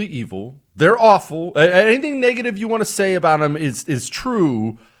truly evil. They're awful. Anything negative you want to say about them is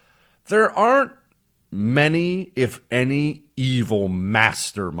true. There aren't many, if any, evil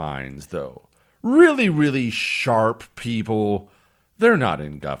masterminds, though. Really, really sharp people. They're not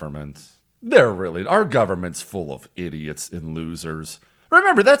in government. Our government's full of idiots and losers.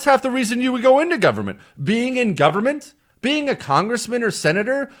 Remember, that's half the reason you would go into government. Being in government, being a congressman or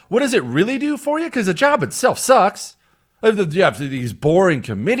senator, what does it really do for you? Because the job itself sucks. You have these boring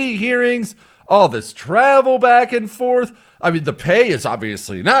committee hearings, all this travel back and forth. I mean, the pay is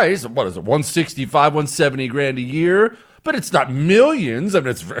obviously nice. What is it, 165, 170 grand a year? But it's not millions. I mean,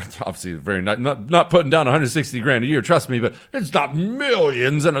 it's obviously very not putting down 160 grand a year, trust me, but it's not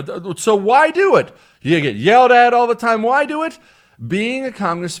millions. And so why do it? You get yelled at all the time. Why do it? Being a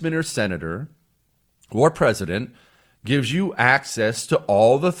congressman or senator or president gives you access to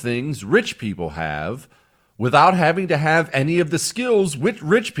all the things rich people have without having to have any of the skills which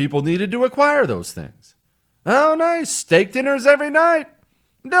rich people needed to acquire those things. Oh, nice. Steak dinners every night.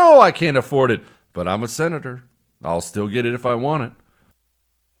 No, I can't afford it, but I'm a senator. I'll still get it if I want it.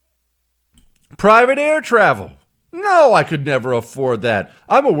 Private air travel. No, I could never afford that.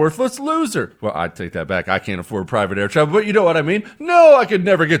 I'm a worthless loser. Well, I take that back. I can't afford private air travel, but you know what I mean. No, I could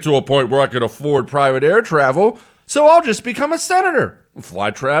never get to a point where I could afford private air travel, so I'll just become a senator.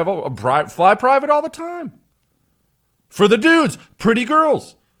 Fly private all the time. For the dudes, pretty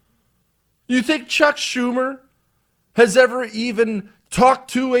girls. You think Chuck Schumer has ever even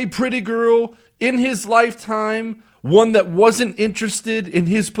talked to a pretty girl in his lifetime, one that wasn't interested in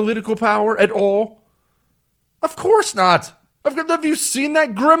his political power at all? Of course not. Have you seen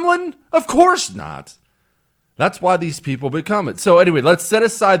that gremlin? Of course not. That's why these people become it. So anyway, let's set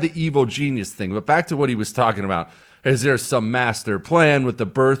aside the evil genius thing, but back to what he was talking about. Is there some master plan with the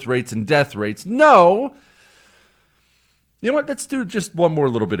birth rates and death rates? No. You know what? Let's do just one more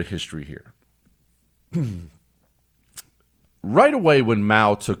little bit of history here. Right away when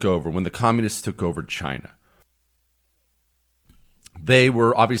Mao took over, when the communists took over China, they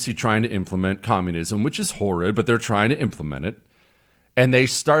were obviously trying to implement communism, which is horrid, but they're trying to implement it. And they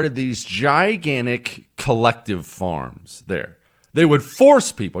started these gigantic collective farms there. They would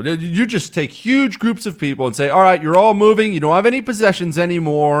force people. You just take huge groups of people and say, all right, you're all moving. You don't have any possessions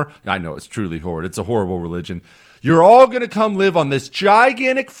anymore. I know it's truly horrid. It's a horrible religion. You're all going to come live on this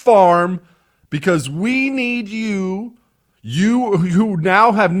gigantic farm because we need you. You who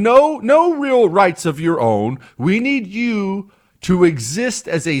now have no real rights of your own. We need you to exist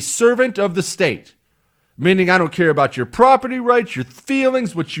as a servant of the state. Meaning, I don't care about your property rights, your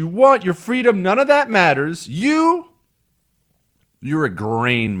feelings, what you want, your freedom. None of that matters. You're a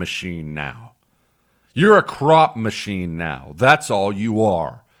grain machine now. You're a crop machine now. That's all you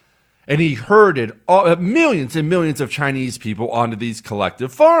are. And he herded millions and millions of Chinese people onto these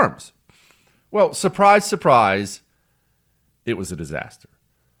collective farms. Well, surprise, surprise, it was a disaster.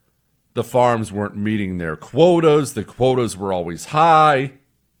 The farms weren't meeting their quotas. The quotas were always high.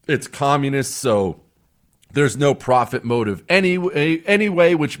 It's communist, so there's no profit motive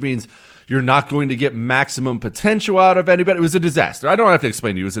anyway, which means you're not going to get maximum potential out of anybody. It was a disaster. I don't have to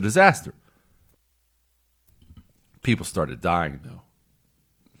explain to you. It was a disaster. People started dying, though.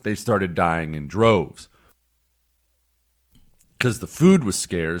 They started dying in droves because the food was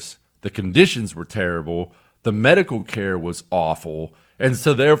scarce, the conditions were terrible, the medical care was awful, and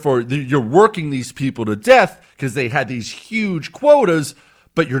so therefore you're working these people to death because they had these huge quotas,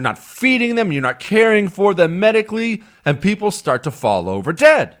 but you're not feeding them, you're not caring for them medically, and people start to fall over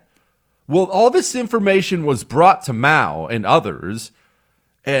dead. Well, all this information was brought to Mao and others,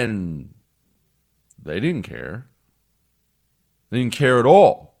 and they didn't care. They didn't care at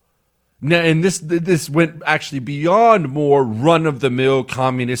all. Now, and this went actually beyond more run-of-the-mill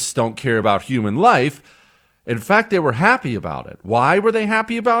communists don't care about human life. In fact, they were happy about it. Why were they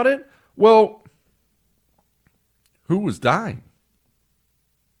happy about it? Well, who was dying?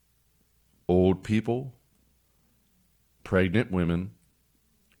 Old people, pregnant women,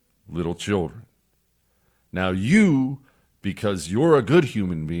 little children. Now you, because you're a good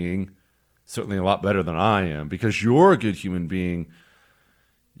human being, certainly a lot better than I am, because you're a good human being,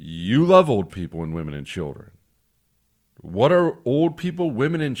 you love old people and women and children. What are old people,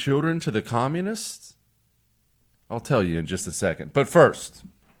 women, and children to the communists? I'll tell you in just a second. But first,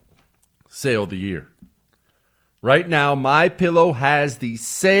 sale of the year. Right now, MyPillow has the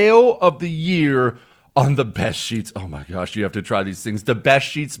sale of the year on the best sheets. Oh my gosh, you have to try these things. The best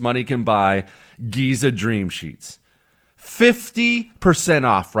sheets money can buy, Giza Dream Sheets. 50%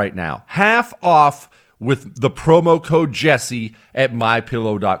 off right now. Half off with the promo code Jesse at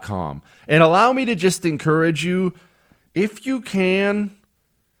MyPillow.com. And allow me to just encourage you, if you can,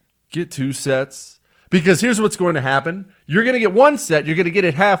 get 2 sets. Because here's what's going to happen. You're going to get 1 set. You're going to get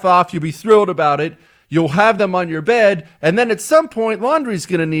it half off. You'll be thrilled about it. You'll have them on your bed. And then at some point, laundry's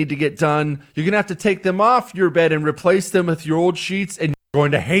going to need to get done. You're going to have to take them off your bed and replace them with your old sheets. And you're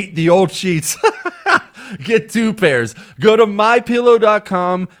going to hate the old sheets. Get 2 pairs. Go to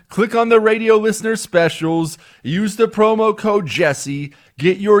MyPillow.com. Click on the radio listener specials. Use the promo code Jesse.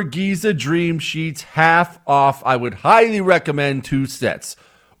 Get your Giza Dream Sheets half off. I would highly recommend 2 sets.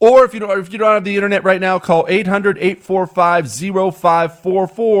 Or if you don't have the internet right now, call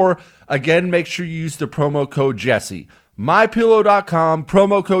 800-845-0544. Again, make sure you use the promo code Jesse. MyPillow.com,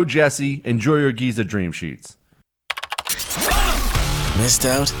 promo code Jesse. Enjoy your Giza Dream Sheets. Missed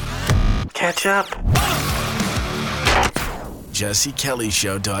out? Catch up.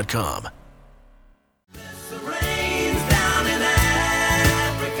 JesseKellyShow.com.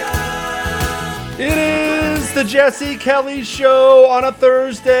 It is the Jesse Kelly Show on a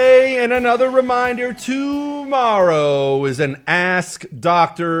Thursday, and another reminder, tomorrow is an Ask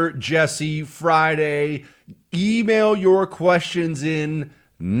Dr. Jesse Friday. Email your questions in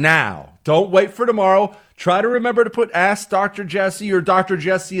now. Don't wait for tomorrow. Try to remember to put Ask Dr. Jesse or Dr.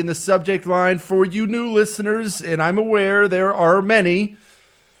 Jesse in the subject line for you new listeners, and I'm aware there are many.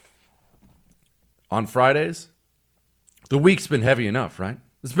 On Fridays, the week's been heavy enough, right?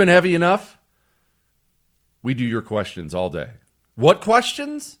 It's been heavy enough. We do your questions all day. What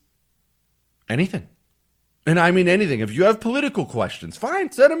questions? Anything. And I mean anything. If you have political questions,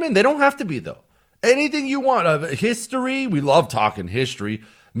 fine, send them in. They don't have to be, though. Anything you want. History, we love talking history.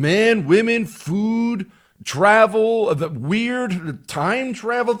 Men, women, food, travel, the weird time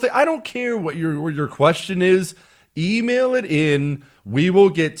travel thing. I don't care what your question is. Email it in. We will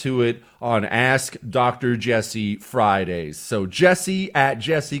get to it on Ask Dr. Jesse Fridays. So Jesse at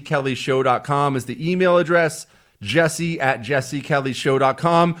JesseKellyShow.com is the email address. Jesse at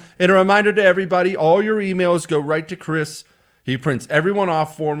JesseKellyShow.com. And a reminder to everybody, all your emails go right to Chris. He prints everyone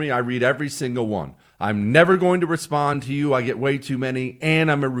off for me. I read every single one. I'm never going to respond to you. I get way too many,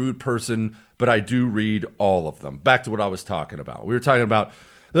 and I'm a rude person, but I do read all of them. Back to what I was talking about. We were talking about,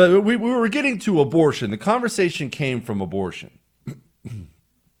 we were getting to abortion. The conversation came from abortion.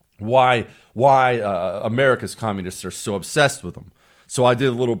 Why America's communists are so obsessed with them. So I did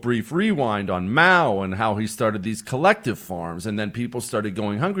a little brief rewind on Mao and how he started these collective farms, and then people started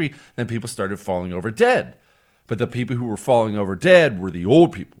going hungry, and people started falling over dead. But the people who were falling over dead were the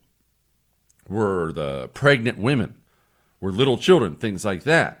old people, were the pregnant women, were little children, things like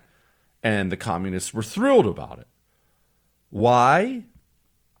that. And the communists were thrilled about it. Why?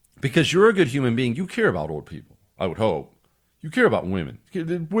 Because you're a good human being. You care about old people, I would hope. You care about women.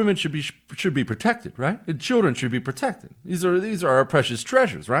 Women should be protected, right? And children should be protected. These are our precious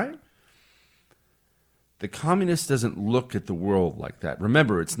treasures, right? The communist doesn't look at the world like that.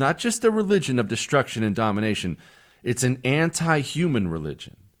 Remember, it's not just a religion of destruction and domination. It's an anti-human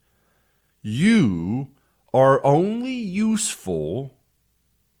religion. You are only useful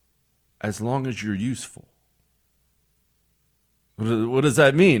as long as you're useful. What does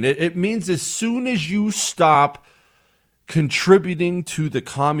that mean? It means as soon as you stop contributing to the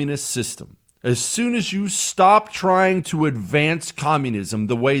communist system, as soon as you stop trying to advance communism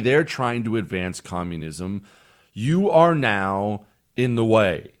the way they're trying to advance communism, you are now in the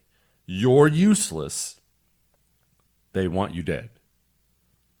way. You're useless. They want you dead.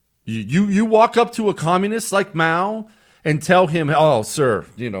 You walk up to a communist like Mao and tell him, oh, sir,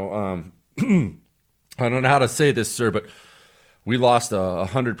 I don't know how to say this, sir, but we lost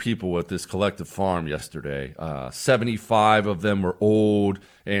 100 people at this collective farm yesterday. 75 of them were old,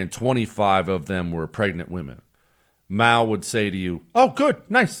 and 25 of them were pregnant women. Mao would say to you, oh, good,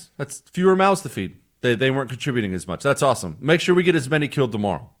 nice. That's fewer mouths to feed. They weren't contributing as much. That's awesome. Make sure we get as many killed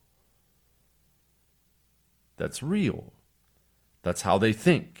tomorrow. That's real. That's how they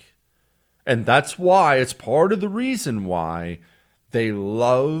think. And that's why, it's part of the reason why they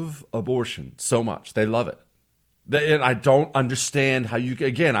love abortion so much. They love it. And I don't understand how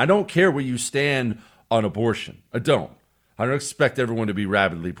I don't care where you stand on abortion. I don't expect everyone to be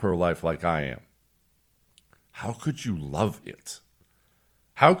rabidly pro-life like I am. How could you love it?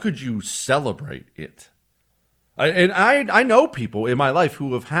 How could you celebrate it? I know people in my life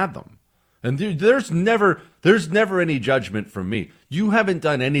who have had them. And there's never any judgment from me. You haven't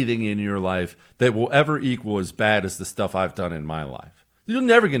done anything in your life that will ever equal as bad as the stuff I've done in my life. You're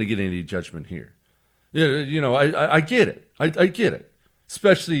never going to get any judgment here. I get it. I get it.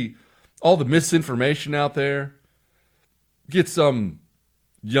 Especially all the misinformation out there. Get some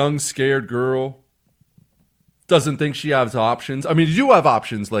young, scared girl. Doesn't think she has options. I mean, you do have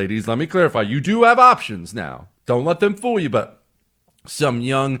options, ladies. Let me clarify. You do have options now. Don't let them fool you, but some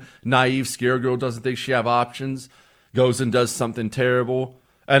young, naive, scared girl doesn't think she have options, goes and does something terrible,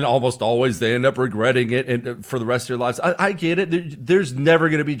 and almost always they end up regretting it and for the rest of their lives. I get it. There's never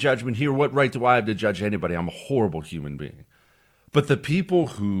going to be judgment here. What right do I have to judge anybody? I'm a horrible human being. But the people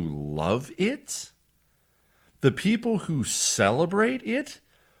who love it, the people who celebrate it,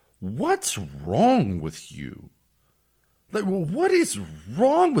 what's wrong with you? Like, what is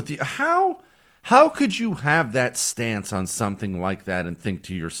wrong with you? How could you have that stance on something like that and think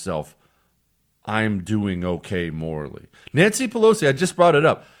to yourself, I'm doing okay morally? Nancy Pelosi, I just brought it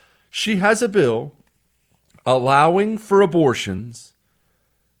up. She has a bill allowing for abortions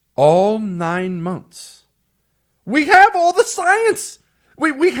all 9 months. We have all the science.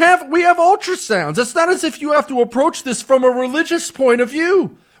 We have ultrasounds. It's not as if you have to approach this from a religious point of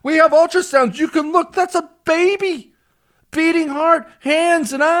view. We have ultrasounds. You can look. That's a baby. Beating heart,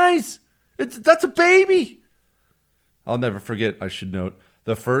 hands and eyes. That's a baby. I'll never forget, I should note,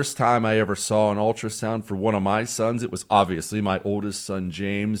 the first time I ever saw an ultrasound for one of my sons, it was obviously my oldest son,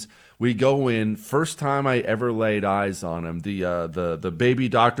 James. We go in, first time I ever laid eyes on him, the baby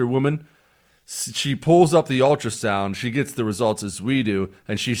doctor woman, she pulls up the ultrasound, she gets the results as we do,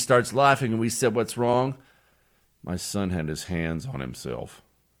 and she starts laughing, and we said, what's wrong? My son had his hands on himself.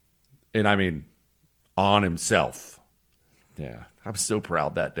 And I mean, on himself. Yeah, I was so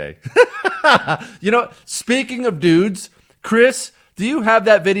proud that day. Speaking of dudes, Chris, do you have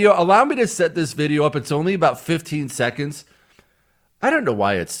that video? Allow me to set this video up. It's only about 15 seconds. I don't know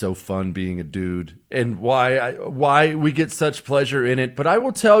why it's so fun being a dude and why we get such pleasure in it. But I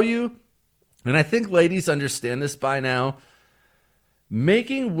will tell you, and I think ladies understand this by now,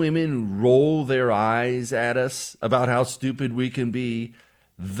 making women roll their eyes at us about how stupid we can be,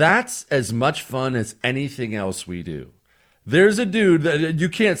 that's as much fun as anything else we do. There's a dude that you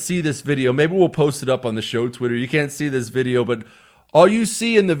can't see this video. Maybe we'll post it up on the show Twitter. You can't see this video, but all you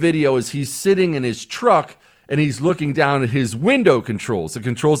see in the video is he's sitting in his truck and he's looking down at his window controls, the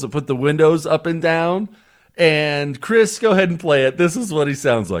controls that put the windows up and down. And Chris, go ahead and play it. This is what he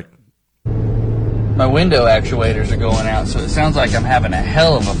sounds like. My window actuators are going out, so it sounds like I'm having a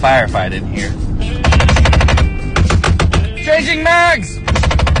hell of a firefight in here. Changing mags!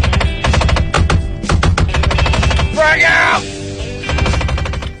 Frag out!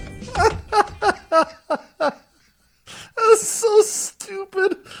 That's so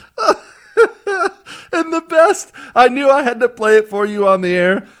stupid. And the best, I knew I had to play it for you on the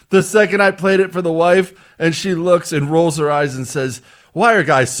air. The second I played it for the wife, and she looks and rolls her eyes and says, Why are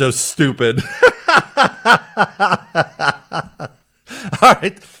guys so stupid?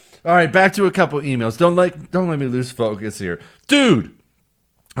 All right, back to a couple emails. Don't let me lose focus here. Dude,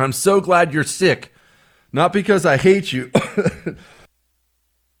 I'm so glad you're sick. Not because I hate you.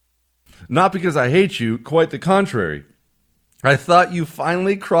 Not because I hate you, quite the contrary. I thought you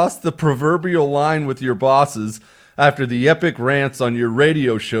finally crossed the proverbial line with your bosses after the epic rants on your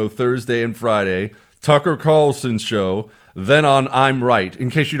radio show Thursday and Friday, Tucker Carlson's show, then on I'm Right. In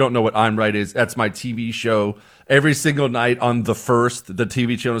case you don't know what I'm Right is, that's my TV show. Every single night on The First, the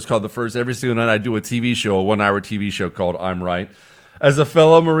TV channel is called The First. Every single night I do a TV show, a 1-hour TV show called I'm Right. As a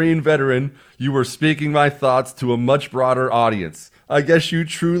fellow Marine veteran, you were speaking my thoughts to a much broader audience. I guess you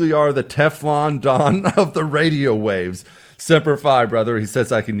truly are the Teflon Don of the radio waves. Semper Fi, brother. He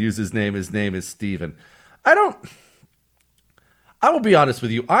says I can use his name. His name is Steven. I will be honest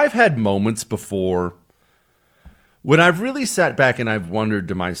with you. I've had moments before when I've really sat back and I've wondered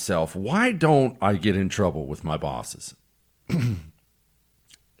to myself, why don't I get in trouble with my bosses? And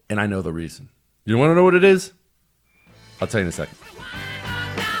I know the reason. You want to know what it is? I'll tell you in a second.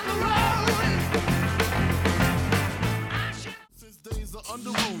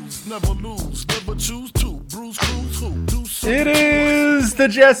 It is the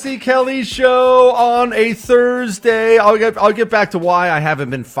Jesse Kelly Show on a Thursday. I'll get back to why I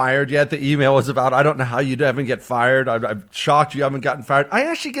haven't been fired yet. The email was about, I don't know how you haven't get fired. I'm shocked you haven't gotten fired. I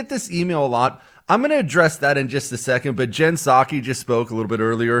actually get this email a lot. I'm going to address that in just a second, but Jen Psaki just spoke a little bit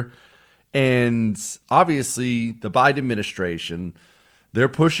earlier. And obviously, the Biden administration, they're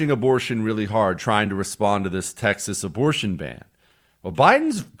pushing abortion really hard, trying to respond to this Texas abortion ban. Well,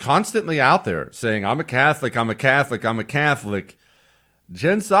 Biden's constantly out there saying, I'm a Catholic, I'm a Catholic, I'm a Catholic.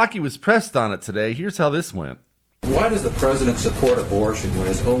 Jen Psaki was pressed on it today. Here's how this went. Why does the president support abortion when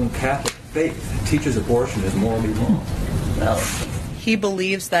his own Catholic faith teaches abortion is morally wrong? Well, he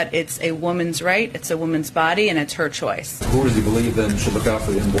believes that it's a woman's right, it's a woman's body, and it's her choice. Who does he believe then should look out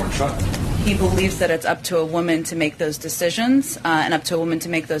for the unborn child? He believes that it's up to a woman to make those decisions, and up to a woman to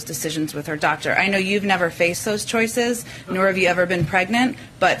make those decisions with her doctor. I know you've never faced those choices, nor have you ever been pregnant,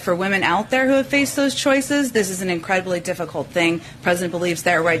 but for women out there who have faced those choices, this is an incredibly difficult thing. The president believes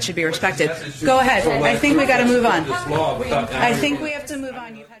their rights should be respected. Go ahead. I think we got to move on. I think we have to move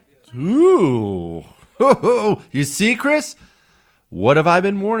on. Ooh. You see, Chris? What have I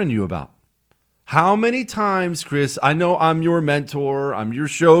been warning you about? How many times, Chris, I know I'm your mentor, I'm your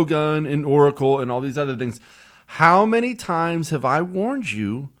Shogun in Oracle and all these other things. How many times have I warned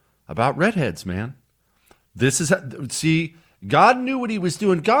you about redheads, man? See, God knew what he was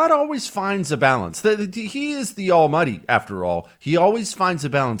doing. God always finds a balance. He is the Almighty, after all. He always finds a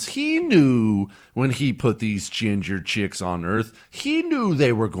balance. He knew when he put these ginger chicks on earth, he knew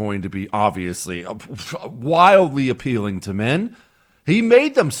they were going to be obviously wildly appealing to men. He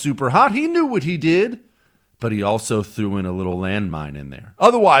made them super hot. He knew what he did, but he also threw in a little landmine in there.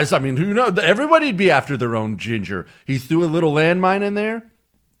 Otherwise, I mean, who knows? Everybody'd be after their own ginger. He threw a little landmine in there.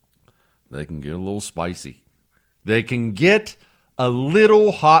 They can get a little spicy. They can get a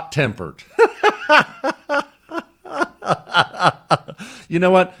little hot-tempered. You know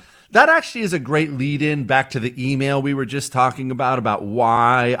what? That actually is a great lead-in back to the email we were just talking about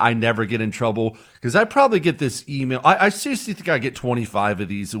why I never get in trouble. Because I probably get this email. I seriously think I get 25 of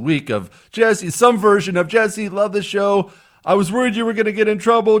these a week of Jesse, some version of Jesse, love the show. I was worried you were going to get in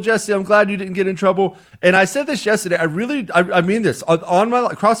trouble. Jesse, I'm glad you didn't get in trouble. And I said this yesterday. I mean this.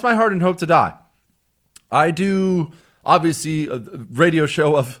 Cross my heart and hope to die. I do, obviously, a radio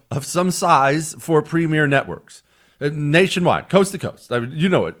show of some size for premier networks. Nationwide, coast to coast. You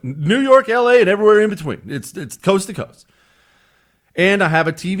know it. New York, LA, and everywhere in between. It's coast to coast. And I have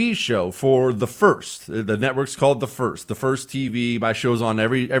a TV show for The First. The network's called The First. The First TV. My show's on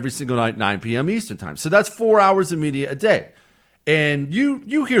every single night, 9 p.m. Eastern time. So that's 4 hours of media a day. And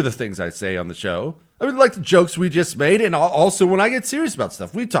you hear the things I say on the show. I mean, like the jokes we just made. And also when I get serious about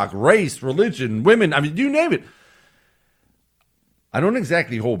stuff. We talk race, religion, women. I mean, you name it. I don't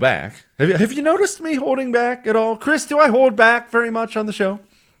exactly hold back. Have you noticed me holding back at all? Chris, do I hold back very much on the show?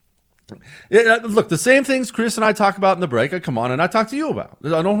 Yeah, look, the same things Chris and I talk about in the break, I come on and I talk to you about.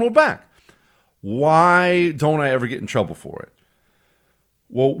 I don't hold back. Why don't I ever get in trouble for it?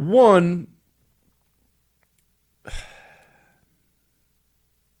 Well, one,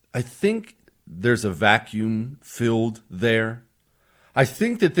 I think there's a vacuum filled there. I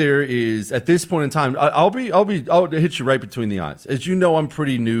think that there is, at this point in time, I'll hit you right between the eyes. As you know, I'm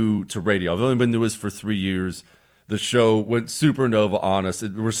pretty new to radio. I've only been doing this for 3 years. The show went supernova on us.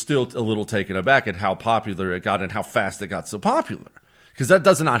 We're still a little taken aback at how popular it got and how fast it got so popular. because that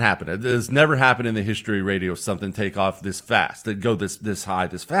does not happen. It has never happened in the history of radio, something take off this fast, that go this high,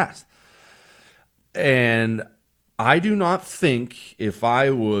 this fast. And I do not think if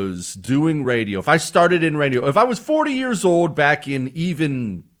I was doing radio, if I started in radio, if I was 40 years old back in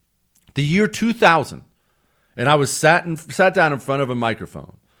even the year 2000, and I was sat down in front of a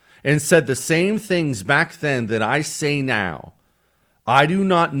microphone and said the same things back then that I say now, I do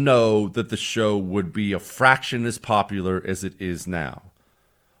not know that the show would be a fraction as popular as it is now.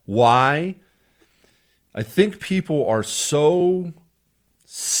 Why? I think people are so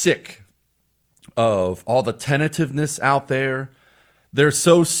sick of all the tentativeness out there. They're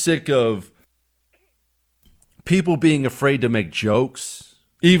so sick of people being afraid to make jokes,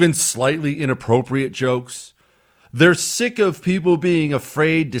 even slightly inappropriate jokes. They're sick of people being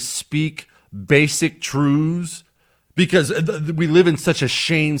afraid to speak basic truths, because we live in such a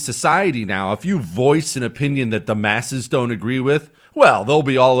shame society now. If you voice an opinion that the masses don't agree with, well, they'll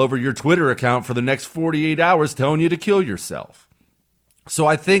be all over your Twitter account for the next 48 hours telling you to kill yourself. So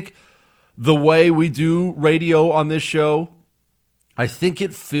I think the way we do radio on this show, I think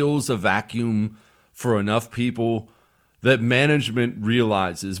it fills a vacuum for enough people that management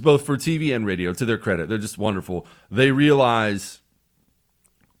realizes, both for TV and radio, to their credit, they're just wonderful. They realize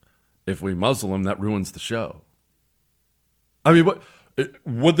if we muzzle them, that ruins the show. I mean,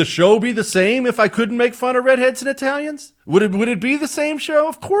 would the show be the same if I couldn't make fun of redheads and Italians? Would it be the same show?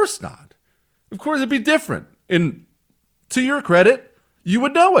 Of course not. Of course it'd be different. And to your credit, you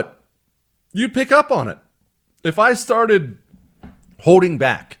would know it. You'd pick up on it. If I started holding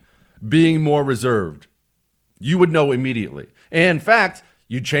back, being more reserved, you would know immediately. And in fact,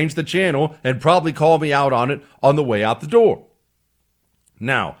 you'd change the channel and probably call me out on it on the way out the door.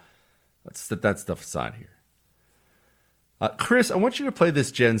 Now, let's set that stuff aside here. Chris, I want you to play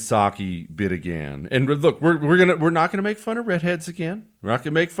this Jen Psaki bit again. And look, we're not gonna make fun of redheads again. We're not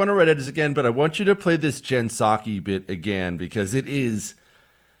gonna make fun of redheads again. But I want you to play this Jen Psaki bit again, because it is,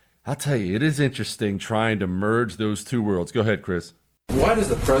 I'll tell you, it is interesting trying to merge those two worlds. Go ahead, Chris. Why does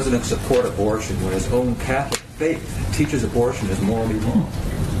the president support abortion when his own Catholic faith teaches abortion is morally wrong?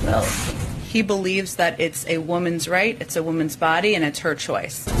 Well, he believes that it's a woman's right, it's a woman's body, and it's her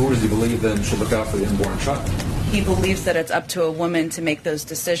choice. Who does he believe then should look out for the unborn child? He believes that it's up to a woman to make those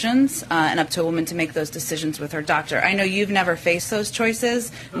decisions, and up to a woman to make those decisions with her doctor. I know you've never faced those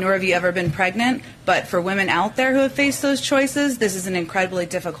choices, nor have you ever been pregnant, but for women out there who have faced those choices, this is an incredibly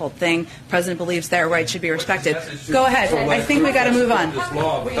difficult thing. The president believes their rights should be respected. Go ahead. I think we got to move on.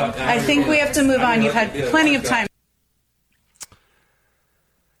 I think we have to move on. You've had plenty of time.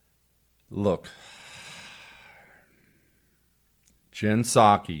 Look, Jen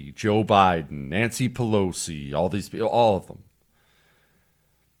Psaki, Joe Biden, Nancy Pelosi, all these people, all of them,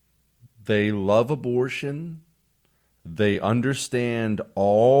 they love abortion. They understand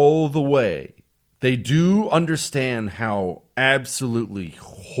all the way. They do understand how absolutely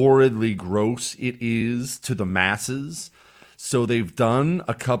horridly gross it is to the masses. So they've done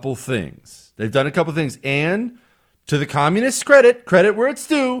a couple things. And to the communists' credit where it's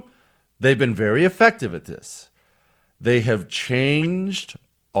due, they've been very effective at this. They have changed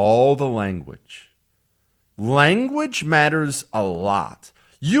all the language. Language matters a lot.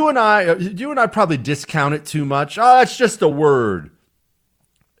 You and I probably discount it too much. Oh, it's just a word.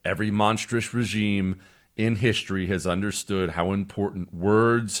 Every monstrous regime in history has understood how important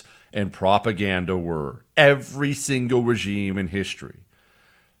words and propaganda were. Every single regime in history.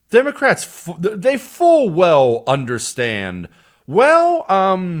 Democrats, they full well understand,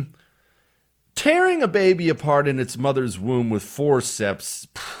 tearing a baby apart in its mother's womb with forceps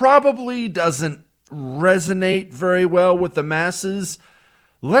probably doesn't resonate very well with the masses.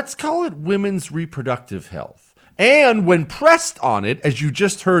 Let's call it women's reproductive health. And when pressed on it, as you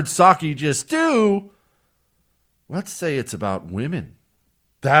just heard Psaki just do, let's say it's about women.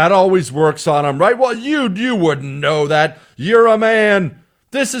 That always works on them, right? Well, you wouldn't know that. You're a man.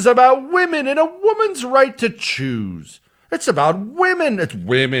 This is about women and a woman's right to choose. It's about women. It's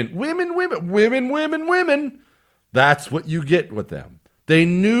women. That's what you get with them. They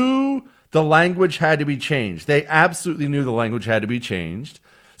knew the language had to be changed. They absolutely knew the language had to be changed.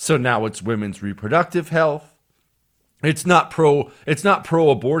 So now it's women's reproductive health. It's not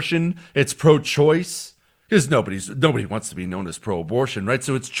pro-abortion. It's pro-choice. Because nobody wants to be known as pro-abortion, right?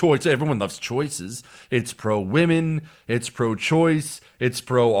 So it's choice. Everyone loves choices. It's pro-women. It's pro-choice. It's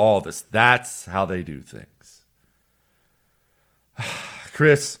pro-all this. That's how they do things.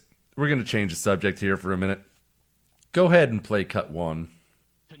 Chris, we're going to change the subject here for a minute. Go ahead and play cut one.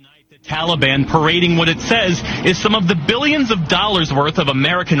 Tonight, Taliban parading what it says is some of the billions of dollars worth of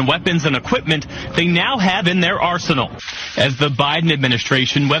American weapons and equipment they now have in their arsenal, as the Biden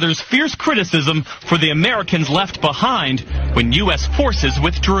administration weathers fierce criticism for the Americans left behind when U.S. forces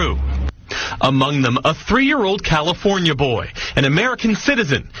withdrew. Among them, a 3-year-old California boy, an American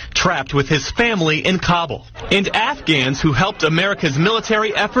citizen, trapped with his family in Kabul. And Afghans who helped America's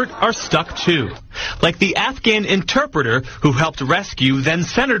military effort are stuck too. Like the Afghan interpreter who helped rescue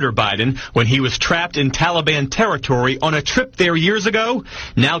then-Senator Biden when he was trapped in Taliban territory on a trip there years ago,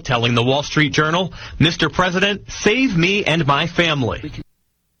 now telling the Wall Street Journal, "Mr. President, save me and my family."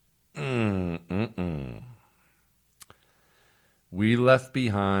 We left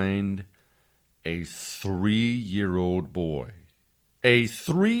behind a 3-year-old boy. A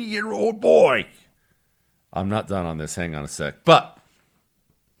 3-year-old boy. I'm not done on this. Hang on a sec. But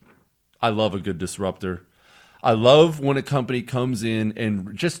I love a good disruptor. I love when a company comes in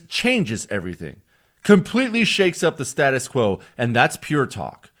and just changes everything. Completely shakes up the status quo. And that's Pure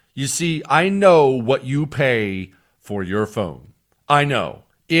Talk. You see, I know what you pay for your phone. I know.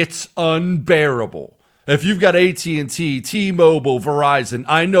 It's unbearable. If you've got AT&T, T-Mobile, Verizon,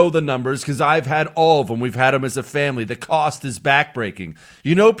 I know the numbers because I've had all of them. We've had them as a family. The cost is backbreaking.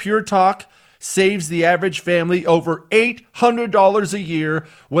 You know, Pure Talk saves the average family over $800 a year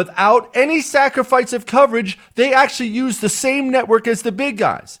without any sacrifice of coverage. They actually use the same network as the big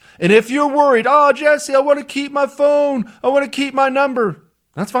guys. And if you're worried, "Oh, Jesse, I want to keep my phone. I want to keep my number."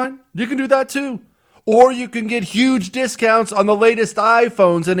 That's fine. You can do that too. Or you can get huge discounts on the latest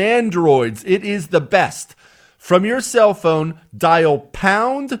iPhones and Androids. It is the best. From your cell phone, dial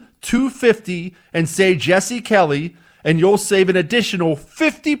pound 250 and say Jesse Kelly, and you'll save an additional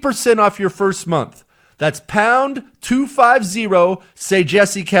 50% off your first month. That's pound 250, say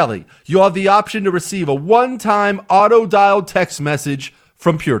Jesse Kelly. You'll have the option to receive a one-time auto-dialed text message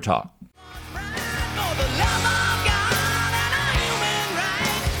from Pure Talk.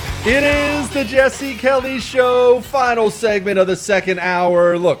 It is the Jesse Kelly Show, final segment of the second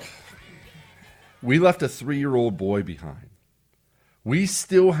hour. Look, we left a 3-year-old boy behind. We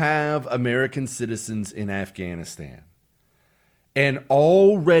still have American citizens in Afghanistan. And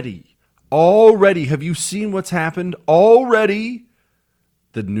already, have you seen what's happened? Already,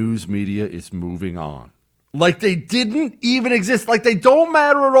 the news media is moving on. Like they didn't even exist. Like they don't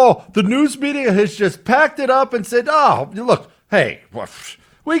matter at all. The news media has just packed it up and said, "Oh, look, hey,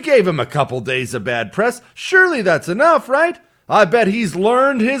 we gave him a couple days of bad press. Surely that's enough, right? I bet he's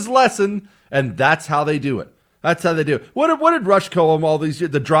learned his lesson." And that's how they do it. That's how they do it. What did Rush call them all these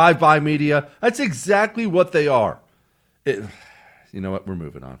years? The drive-by media. That's exactly what they are. You know what? We're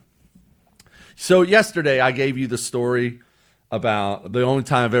moving on. So yesterday I gave you the story about the only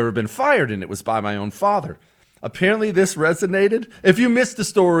time I've ever been fired, and it was by my own father. Apparently this resonated. If you missed the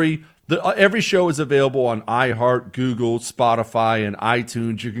story, every show is available on iHeart, Google, Spotify, and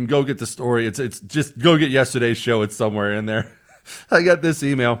iTunes. You can go get the story. It's just go get yesterday's show. It's somewhere in there. I got this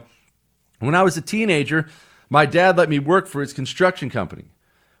email. When I was a teenager, my dad let me work for his construction company.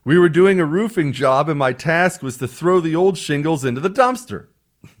 We were doing a roofing job, and my task was to throw the old shingles into the dumpster.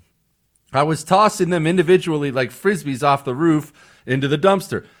 I was tossing them individually like frisbees off the roof into the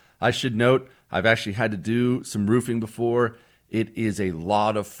dumpster. I should note, I've actually had to do some roofing before. It is a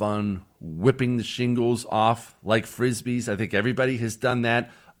lot of fun whipping the shingles off like frisbees. I think everybody has done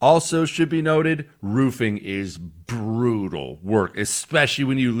that. Also should be noted, roofing is brutal work, especially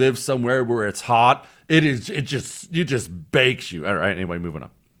when you live somewhere where it's hot. It just bakes you. All right, anyway, moving on.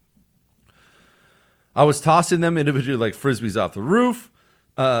 I was tossing them individually like frisbees off the roof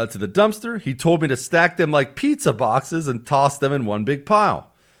to the dumpster. He told me to stack them like pizza boxes and toss them in one big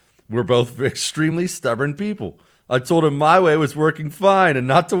pile. We're both extremely stubborn people. I told him my way was working fine and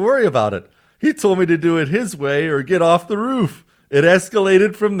not to worry about it. He told me to do it his way or get off the roof. It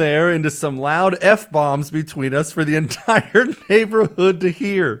escalated from there into some loud F-bombs between us for the entire neighborhood to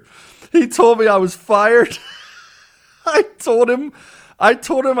hear. He told me I was fired. I told him I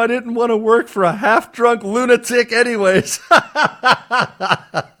didn't want to work for a half-drunk lunatic anyways.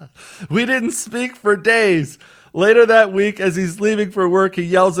 We didn't speak for days. Later that week, as he's leaving for work, he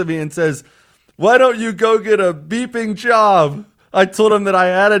yells at me and says, "Why don't you go get a beeping job?" I told him that I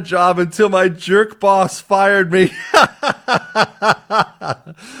had a job until my jerk boss fired me.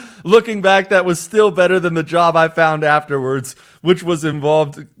 Looking back, that was still better than the job I found afterwards, which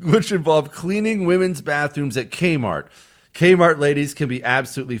involved cleaning women's bathrooms at Kmart. Kmart ladies can be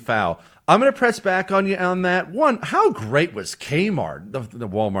absolutely foul. I'm going to press back on you on that. One, how great was Kmart? The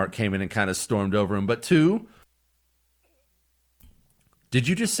Walmart came in and kind of stormed over him. But two, did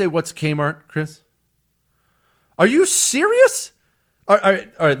you just say what's Kmart, Chris? Are you serious? All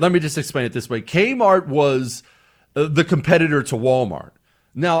right. Let me just explain it this way. Kmart was the competitor to Walmart.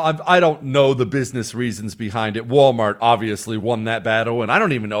 Now, I don't know the business reasons behind it. Walmart obviously won that battle, and I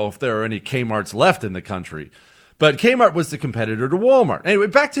don't even know if there are any Kmarts left in the country. But Kmart was the competitor to Walmart. Anyway,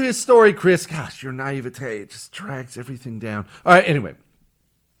 back to his story, Chris. Gosh, your naivete, it just drags everything down. All right, anyway.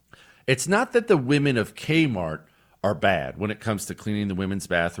 It's not that the women of Kmart are bad when it comes to cleaning the women's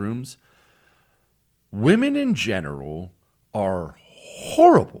bathrooms. Women in general are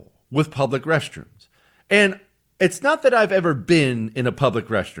horrible with public restrooms. And it's not that I've ever been in a public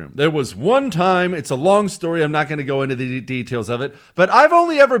restroom. There was one time, it's a long story, I'm not going to go into the details of it, but I've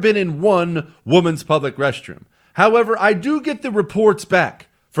only ever been in one woman's public restroom. However, I do get the reports back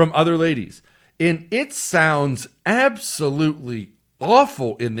from other ladies, and it sounds absolutely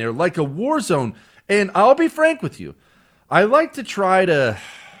awful in there, like a war zone. And I'll be frank with you, I like to try to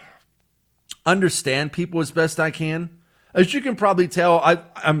understand people as best I can. As you can probably tell,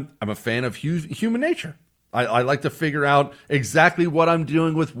 I'm a fan of human nature. I like to figure out exactly what I'm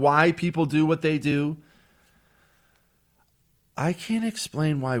doing with why people do what they do. I can't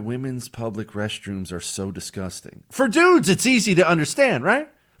explain why women's public restrooms are so disgusting. For dudes, it's easy to understand, right?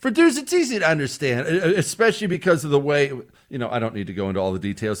 For dudes, it's easy to understand, especially because of the way, I don't need to go into all the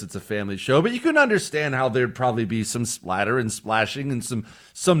details. It's a family show, but you can understand how there'd probably be some splatter and splashing and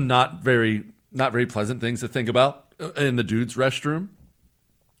some not very pleasant things to think about in the dude's restroom.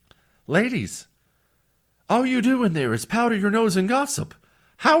 Ladies, all you do in there is powder your nose and gossip.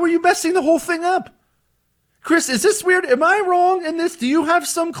 How are you messing the whole thing up? Chris, is this weird? Am I wrong in this? Do you have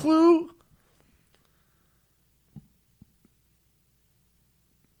some clue?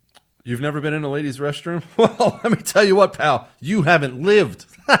 You've never been in a ladies' restroom? Well, let me tell you what, pal. You haven't lived.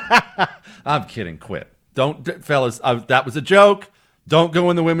 I'm kidding. Quit. Don't, fellas. That was a joke. Don't go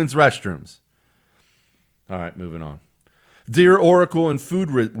in the women's restrooms. All right, moving on. Dear Oracle and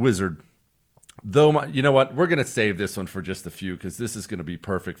Food Wizard, though, you know what? We're going to save this one for just a few because this is going to be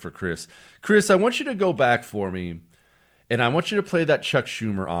perfect for Chris. Chris, I want you to go back for me, and I want you to play that Chuck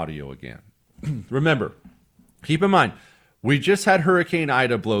Schumer audio again. Remember, keep in mind, we just had Hurricane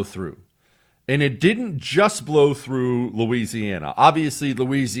Ida blow through, and it didn't just blow through Louisiana. Obviously,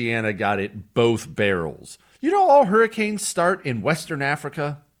 Louisiana got it both barrels. You know, all hurricanes start in Western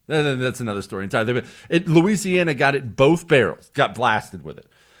Africa. That's another story entirely. Louisiana got it both barrels, got blasted with it.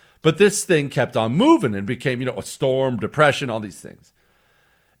 But this thing kept on moving and became, a storm, depression, all these things.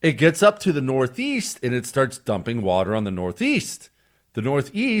 It gets up to the Northeast and it starts dumping water on the Northeast. The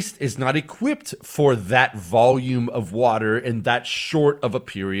Northeast is not equipped for that volume of water in that short of a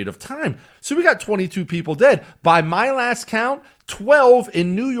period of time. So we got 22 people dead. By my last count, 12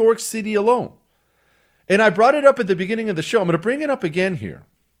 in New York City alone. And I brought it up at the beginning of the show. I'm going to bring it up again here.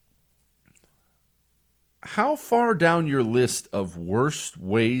 How far down your list of worst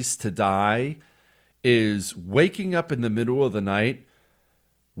ways to die is waking up in the middle of the night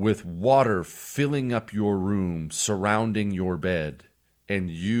with water filling up your room, surrounding your bed,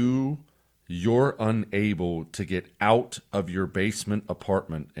 and you're unable to get out of your basement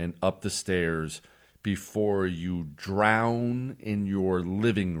apartment and up the stairs before you drown in your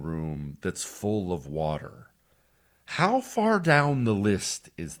living room that's full of water? How far down the list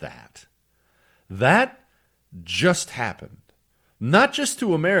is that? That just happened. Not just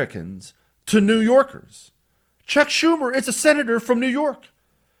to Americans, to New Yorkers. Chuck Schumer is a senator from New York.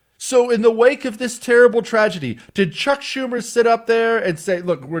 So in the wake of this terrible tragedy, did Chuck Schumer sit up there and say,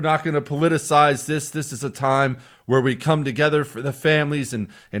 look, we're not going to politicize this. This is a time where we come together for the families and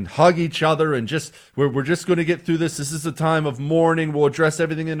hug each other and we're just going to get through this. This is a time of mourning. We'll address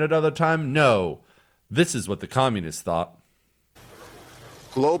everything in another time. No, this is what the communists thought.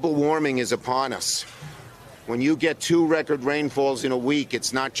 Global warming is upon us. When you get 2 record rainfalls in a week,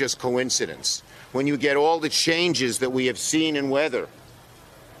 it's not just coincidence. When you get all the changes that we have seen in weather,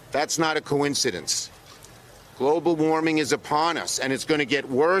 that's not a coincidence. Global warming is upon us, and it's going to get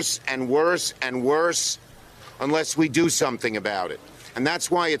worse and worse and worse unless we do something about it. And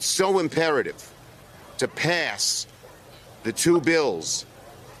that's why it's so imperative to pass the 2 bills,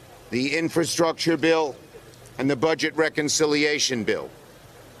 the infrastructure bill and the budget reconciliation bill.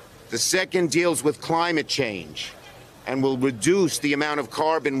 The second deals with climate change and will reduce the amount of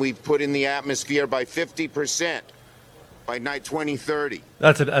carbon we've put in the atmosphere by 50% by 2030.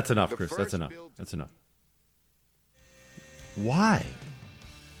 That's enough, Chris. That's enough. That's enough. Why?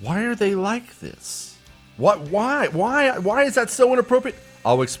 Why are they like this? What? Why is that so inappropriate?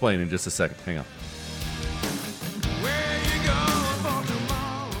 I'll explain in just a second. Hang on.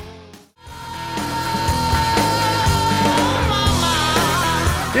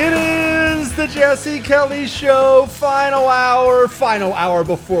 It is the Jesse Kelly Show, final hour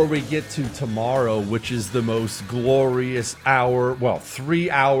before we get to tomorrow, which is the most glorious hour, 3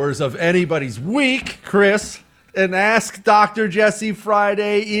 hours of anybody's week, Chris. And Ask Dr. Jesse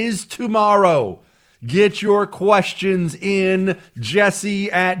Friday is tomorrow. Get your questions in,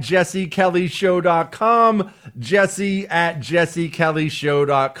 Jesse@jessekellyshow.com,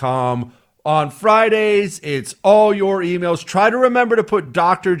 Jesse@jessekellyshow.com. On Fridays, it's all your emails. Try to remember to put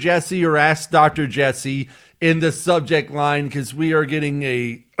Dr. Jesse or Ask Dr. Jesse in the subject line because we are getting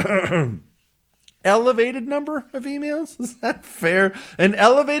a elevated number of emails. Is that fair? An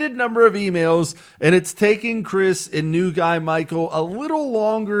elevated number of emails, and it's taking Chris and new guy Michael a little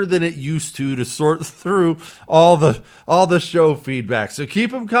longer than it used to sort through all the show feedback. So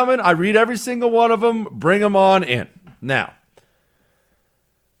keep them coming. I read every single one of them. Bring them on in. Now,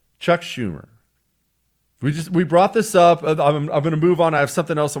 Chuck Schumer. We brought this up. I'm going to move on. I have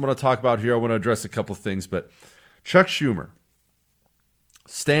something else I want to talk about here. I want to address a couple of things, but Chuck Schumer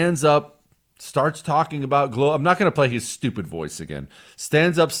stands up, starts talking about I'm not going to play his stupid voice again.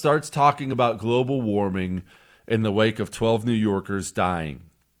 Stands up, starts talking about global warming in the wake of 12 New Yorkers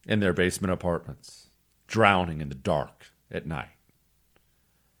dying in their basement apartments, drowning in the dark at night.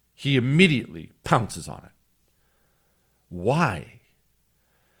 He immediately pounces on it. Why?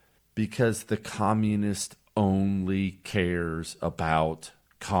 Because the communist only cares about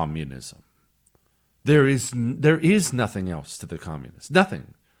communism. There is nothing else to the communists.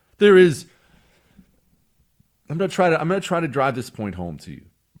 Nothing. There is. I'm going to try to drive this point home to you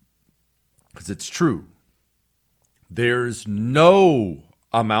because it's true. There's no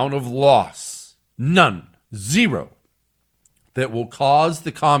amount of loss, none, zero, that will cause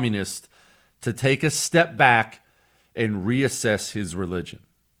the communist to take a step back and reassess his religion.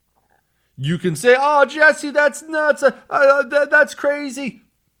 You can say, "Oh, Jesse, that's nuts. That's crazy."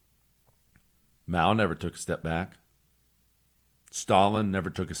 Mao never took a step back. Stalin never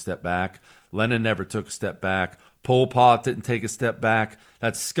took a step back. Lenin never took a step back. Pol Pot didn't take a step back.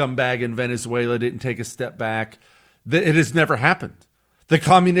 That scumbag in Venezuela didn't take a step back. It has never happened. The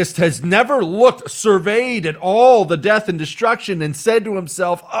communist has never surveyed at all the death and destruction and said to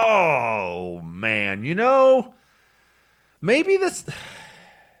himself, "Oh, man, maybe this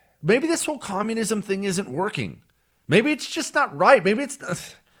whole communism thing isn't working. Maybe it's just not right. Maybe it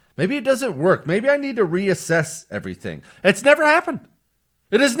doesn't work. Maybe I need to reassess everything." It's never happened.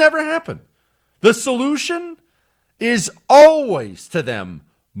 It has never happened. The solution is always to them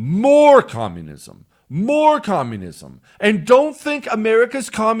more communism. And don't think America's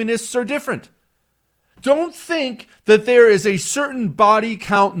communists are different. Don't think that there is a certain body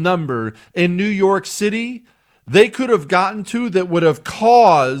count number in New York City they could have gotten to that would have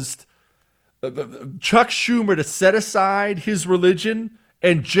caused Chuck Schumer to set aside his religion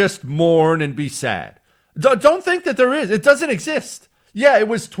and just mourn and be sad. Don't think that there is. It doesn't exist. Yeah, it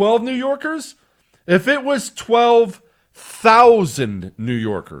was 12 New Yorkers. If it was 12,000 New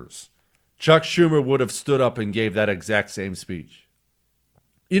Yorkers, Chuck Schumer would have stood up and gave that exact same speech.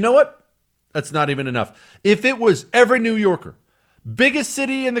 You know what? That's not even enough. If it was every New Yorker, biggest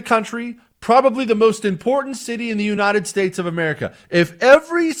city in the country, probably the most important city in the United States of America. If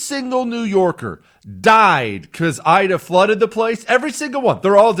every single New Yorker died because Ida flooded the place, every single one,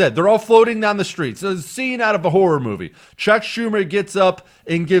 they're all dead. They're all floating down the streets. It's a scene out of a horror movie. Chuck Schumer gets up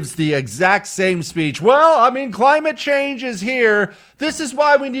and gives the exact same speech. "Well, climate change is here. This is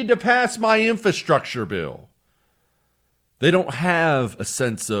why we need to pass my infrastructure bill." They don't have a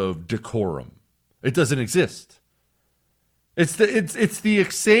sense of decorum. It doesn't exist. It's the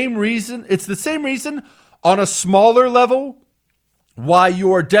same reason. It's the same reason on a smaller level why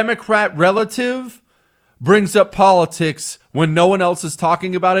your Democrat relative brings up politics when no one else is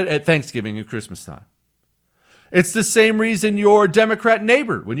talking about it at Thanksgiving and Christmas time. It's the same reason your Democrat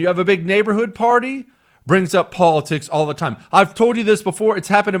neighbor, when you have a big neighborhood party, brings up politics all the time. I've told you this before. It's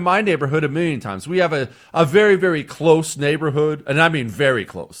happened in my neighborhood a million times. We have a very, very close neighborhood, and I mean very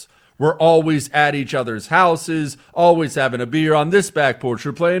close. We're always at each other's houses, always having a beer on this back porch.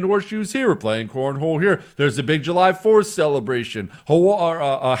 We're playing horseshoes here. We're playing cornhole here. There's a big July 4th celebration.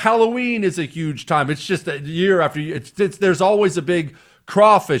 Halloween is a huge time. It's just a year after year. There's always a big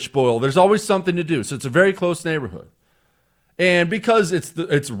crawfish boil. There's always something to do. So it's a very close neighborhood. And because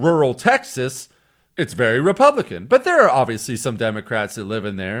it's rural Texas, it's very Republican. But there are obviously some Democrats that live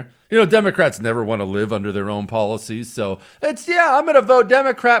in there. Democrats never want to live under their own policies. So I'm going to vote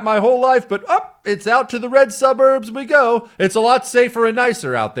Democrat my whole life, but it's out to the red suburbs we go. It's a lot safer and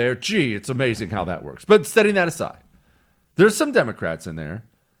nicer out there. Gee, it's amazing how that works. But setting that aside, there's some Democrats in there.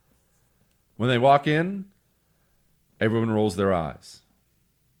 When they walk in, everyone rolls their eyes.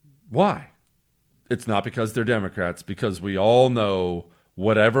 Why? It's not because they're Democrats, because we all know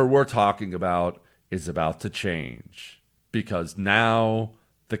whatever we're talking about is about to change. Because now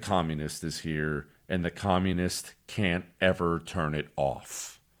the communist is here, and the communist can't ever turn it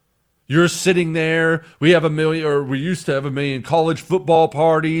off. You're sitting there, we used to have 1 million college football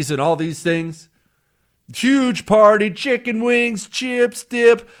parties and all these things. Huge party, chicken wings, chips,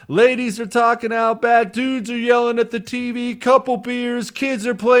 dip. Ladies are talking out back. Dudes are yelling at the TV. Couple beers. Kids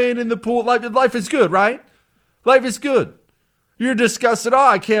are playing in the pool. Life is good, right? Life is good. You're discussing,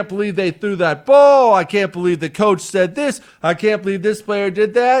 I can't believe they threw that ball. I can't believe the coach said this. I can't believe this player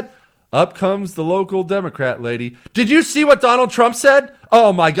did that. Up comes the local Democrat lady. Did you see what Donald Trump said?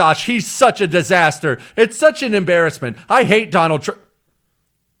 Oh my gosh, he's such a disaster. It's such an embarrassment. I hate Donald Trump.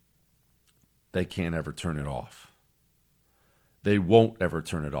 They can't ever turn it off. They won't ever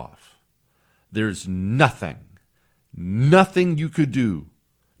turn it off. There's nothing you could do,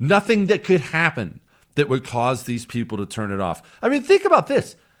 nothing that could happen that would cause these people to turn it off. I mean, think about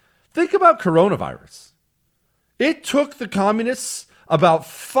this. Think about coronavirus. It took the communists about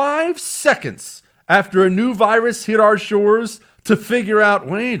 5 seconds after a new virus hit our shores to figure out,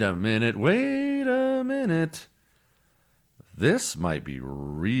 wait a minute. This might be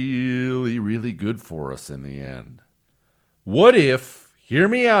really, really good for us in the end. What if, hear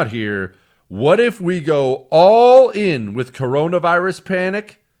me out here, what if we go all in with coronavirus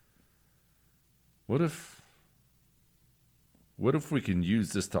panic? What if we can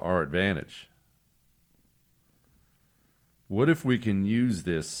use this to our advantage? What if we can use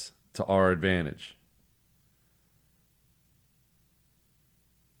this to our advantage?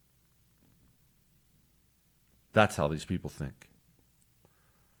 That's how these people think.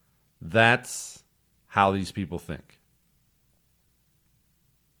 That's how these people think.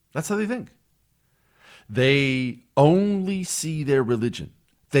 That's how they think. They only see their religion.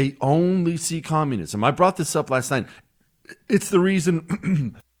 They only see communism. I brought this up last night. It's the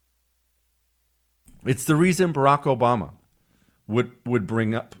reason Barack Obama would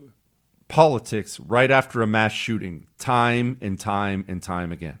bring up politics right after a mass shooting time and time and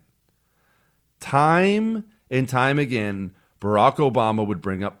time again. Time and time again, Barack Obama would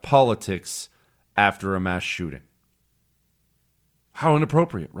bring up politics after a mass shooting. How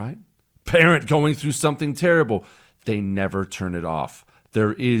inappropriate, right? Parent going through something terrible. They never turn it off.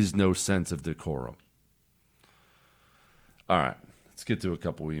 There is no sense of decorum. All right, let's get to a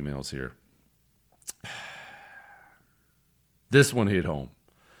couple emails here. This one hit home.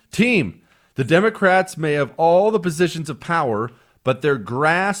 Team, the Democrats may have all the positions of power, but their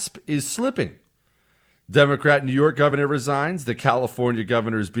grasp is slipping. Democrat New York governor resigns. The California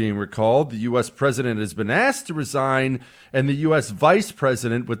governor is being recalled. The U.S. president has been asked to resign, and the U.S. vice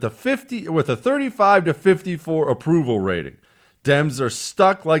president with a 35 to 54 approval rating. Dems are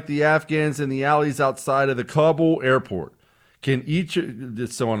stuck like the Afghans in the alleys outside of the Kabul airport.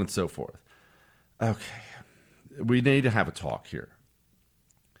 So on and so forth. Okay, we need to have a talk here.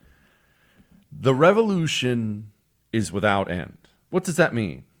 The revolution is without end. What does that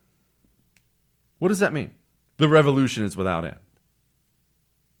mean? What does that mean? The revolution is without end.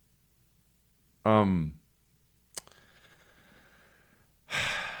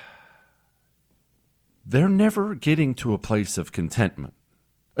 They're never getting to a place of contentment.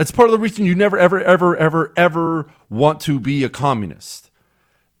 That's part of the reason you never, ever want to be a communist.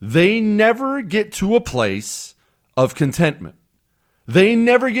 They never get to a place of contentment. They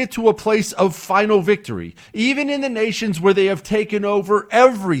never get to a place of final victory. Even in the nations where they have taken over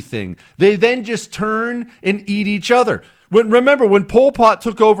everything, they then just turn and eat each other. Remember when Pol Pot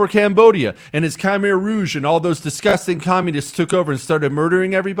took over Cambodia and his Khmer Rouge and all those disgusting communists took over and started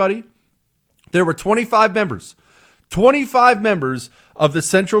murdering everybody? There were 25 members of the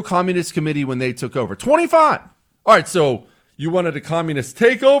Central Communist Committee when they took over. 25! All right, so you wanted a communist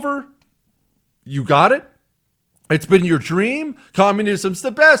takeover? You got it? It's been your dream? Communism's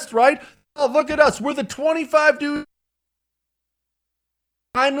the best, right? Oh, look at us. We're the 25 dudes.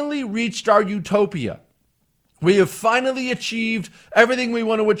 Finally reached our utopia. We have finally achieved everything we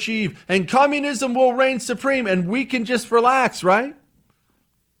want to achieve, and communism will reign supreme, and we can just relax, right?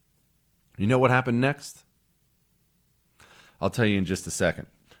 You know what happened next? I'll tell you in just a second.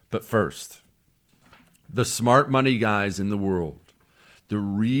 But first, the smart money guys in the world, the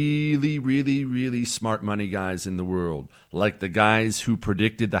really, really, really smart money guys in the world, like the guys who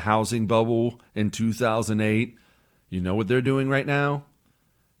predicted the housing bubble in 2008, you know what they're doing right now?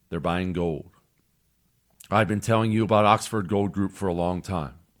 They're buying gold. I've been telling you about Oxford Gold Group for a long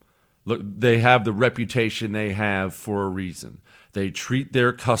time. Look, they have the reputation they have for a reason. They treat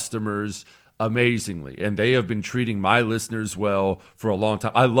their customers amazingly, and they have been treating my listeners well for a long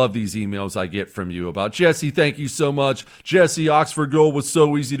time. I love these emails I get from you about, Jesse, thank you so much. Jesse, Oxford Gold was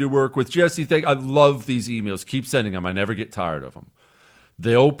so easy to work with. Jesse, I love these emails. Keep sending them. I never get tired of them.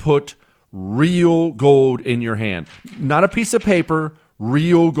 They'll put real gold in your hand. Not a piece of paper,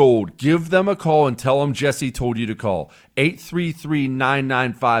 real gold. Give them a call and tell them Jesse told you to call.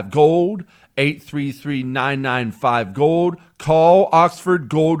 833-995-GOLD. 833-995-GOLD. Call Oxford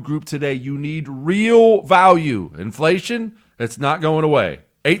Gold Group today. You need real value. Inflation, it's not going away.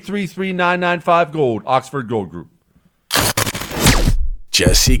 833-995-GOLD. Oxford Gold Group.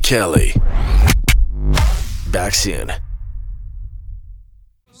 Jesse Kelly. Back soon.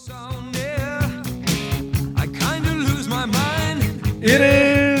 It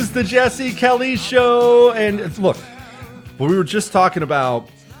is the Jesse Kelly Show. And look, we were just talking about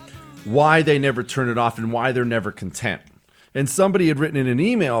why they never turn it off and why they're never content. And somebody had written in an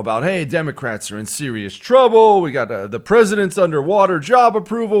email about, hey, Democrats are in serious trouble. We got the president's underwater, job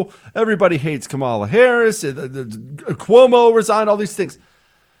approval. Everybody hates Kamala Harris. Cuomo resigned, all these things.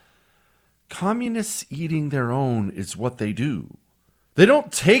 Communists eating their own is what they do. They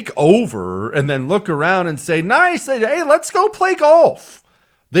don't take over and then look around and say, nice, hey, let's go play golf.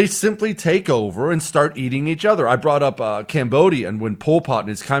 They simply take over and start eating each other. I brought up Cambodia, and when Pol Pot and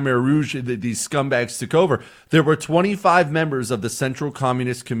his Khmer Rouge, these scumbags took over, there were 25 members of the Central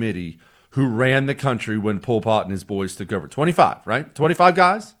Communist Committee who ran the country when Pol Pot and his boys took over. 25, right? 25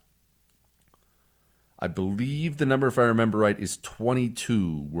 guys? I believe the number, if I remember right, is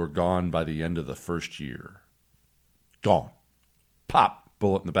 22 were gone by the end of the first year. Gone. Pop,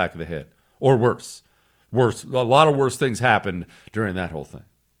 bullet in the back of the head. Or worse. Worse. A lot of worse things happened during that whole thing.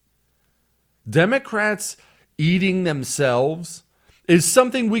 Democrats eating themselves is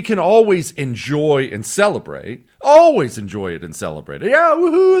something we can always enjoy and celebrate. Always enjoy it and celebrate it. Yeah,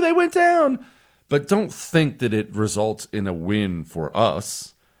 woohoo, they went down. But don't think that it results in a win for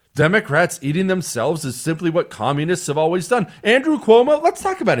us. Democrats eating themselves is simply what communists have always done. Andrew Cuomo, let's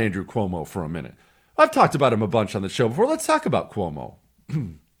talk about Andrew Cuomo for a minute. I've talked about him a bunch on the show before. Let's talk about Cuomo.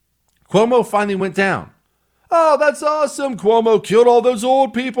 Cuomo finally went down. Oh, that's awesome. Cuomo killed all those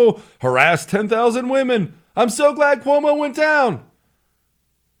old people, harassed 10,000 women. I'm so glad Cuomo went down.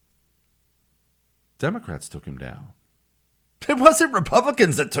 Democrats took him down. It wasn't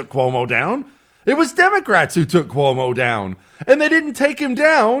Republicans that took Cuomo down. It was Democrats who took Cuomo down. And they didn't take him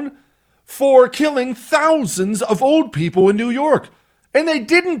down for killing thousands of old people in New York. And they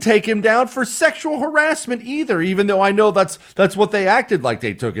didn't take him down for sexual harassment either, even though I know that's what they acted like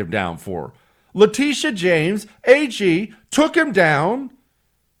they took him down for. Letitia James, AG, took him down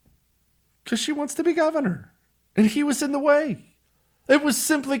because she wants to be governor. And he was in the way. It was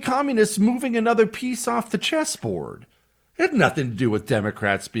simply communists moving another piece off the chessboard. It had nothing to do with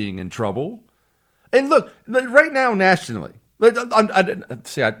Democrats being in trouble. And look, right now nationally, I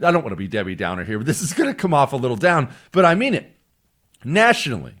don't want to be Debbie Downer here, but this is going to come off a little down, but I mean it.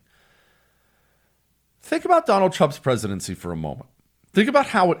 Nationally, think about Donald Trump's presidency for a moment. Think about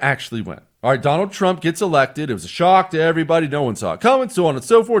how it actually went. All right, Donald Trump gets elected. It was a shock to everybody. No one saw it coming, so on and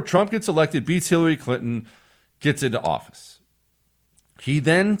so forth. Trump gets elected, beats Hillary Clinton, gets into office. He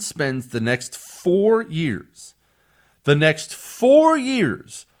then spends the next 4 years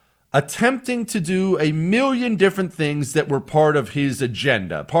attempting to do a million different things that were part of his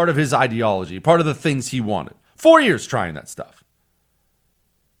agenda, part of his ideology, part of the things he wanted. 4 years trying that stuff.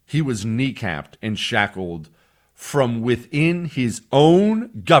 He was kneecapped and shackled from within his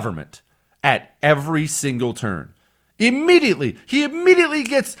own government at every single turn. He immediately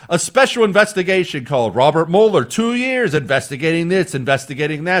gets a special investigation called Robert Mueller, 2 years investigating this,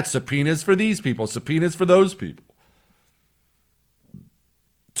 investigating that, subpoenas for these people, subpoenas for those people.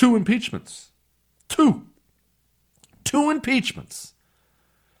 2 impeachments. 2 impeachments.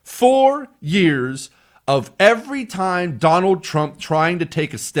 4 years of every time Donald Trump trying to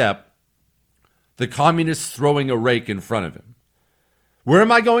take a step, the communists throwing a rake in front of him. Where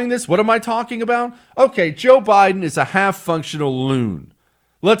am I going this? What am I talking about? Okay, Joe Biden is a half-functional loon.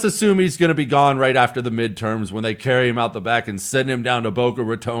 Let's assume he's going to be gone right after the midterms when they carry him out the back and send him down to Boca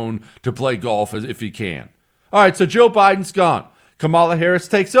Raton to play golf if he can. All right, so Joe Biden's gone. Kamala Harris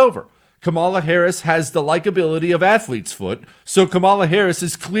takes over. Kamala Harris has the likability of athlete's foot, so Kamala Harris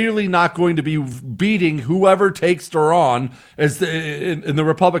is clearly not going to be beating whoever takes her on as in the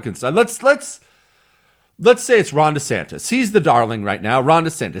Republican side. Let's say it's Ron DeSantis. He's the darling right now, Ron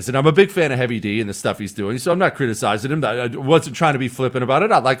DeSantis, and I'm a big fan of Heavy D and the stuff he's doing, so I'm not criticizing him. I wasn't trying to be flippant about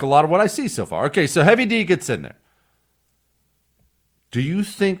it. I like a lot of what I see so far. Okay, so Heavy D gets in there. Do you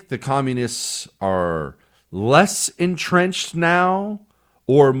think the communists are less entrenched now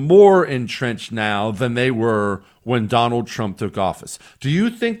or more entrenched now than they were when Donald Trump took office? Do you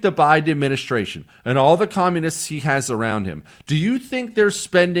think the Biden administration and all the communists he has around him, do you think they're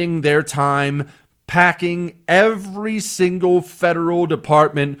spending their time packing every single federal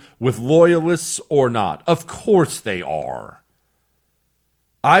department with loyalists or not? Of course they are.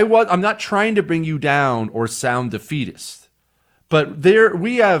 I'm not trying to bring you down or sound defeatist, but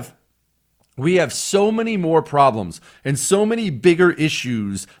we have so many more problems and so many bigger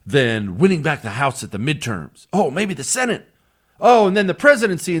issues than winning back the House at the midterms. Oh, maybe the Senate. Oh, and then the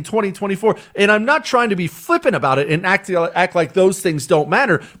presidency in 2024. And I'm not trying to be flippant about it and act like those things don't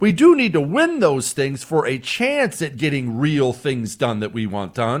matter. We do need to win those things for a chance at getting real things done that we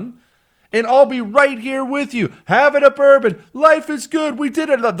want done. And I'll be right here with you. Have it a bourbon. Life is good. We did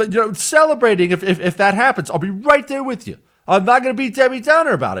it. Celebrating if that happens. I'll be right there with you. I'm not going to be Debbie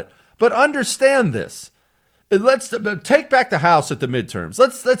Downer about it. But understand this. Let's take back the House at the midterms.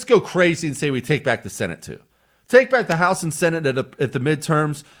 Let's go crazy and say we take back the Senate too. Take back the House and Senate at the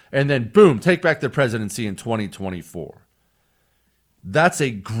midterms, and then boom, take back the presidency in 2024. That's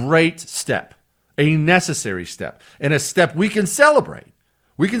a great step, a necessary step, and a step we can celebrate.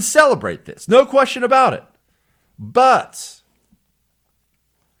 We can celebrate this, no question about it. But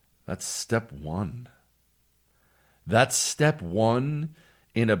that's step one. That's step one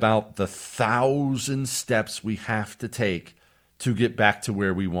in about the 1,000 steps we have to take to get back to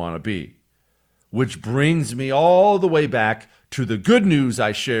where we want to be. Which brings me all the way back to the good news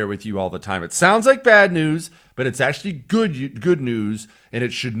I share with you all the time. It sounds like bad news, but it's actually good news, and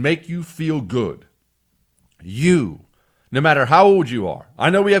it should make you feel good. You, no matter how old you are, I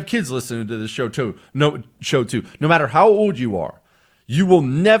know we have kids listening to this show too. No matter how old you are, you will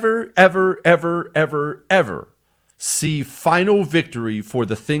never, ever, ever, ever, ever see final victory for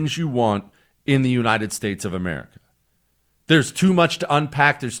the things you want in the United States of America. There's too much to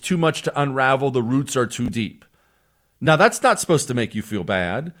unpack. There's too much to unravel. The roots are too deep. Now, that's not supposed to make you feel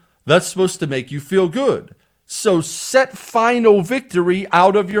bad. That's supposed to make you feel good. So set final victory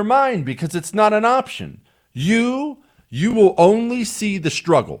out of your mind because it's not an option. You will only see the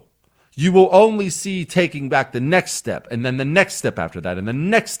struggle. You will only see taking back the next step and then the next step after that and the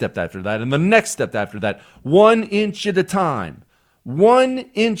next step after that and the next step after that. 1 inch at a time. 1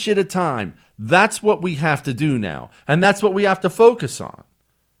 inch at a time. That's what we have to do now. And that's what we have to focus on.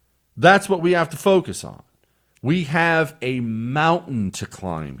 That's what we have to focus on. We have a mountain to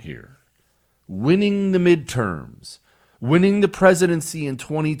climb here. Winning the midterms, winning the presidency in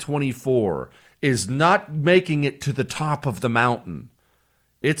 2024 is not making it to the top of the mountain.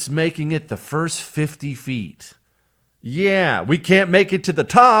 It's making it the first 50 feet. Yeah, we can't make it to the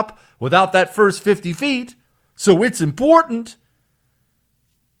top without that first 50 feet. So it's important.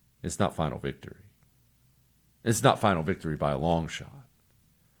 It's not final victory. It's not final victory by a long shot.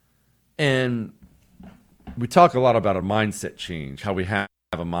 And we talk a lot about a mindset change, how we have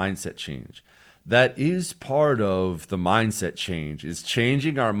a mindset change. That is part of the mindset change, is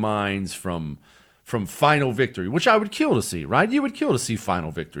changing our minds from final victory, which I would kill to see, right? You would kill to see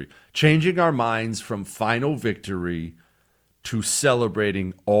final victory. Changing our minds from final victory to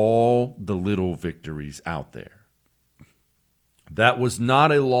celebrating all the little victories out there. That was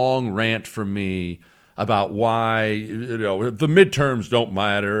not a long rant from me about why the midterms don't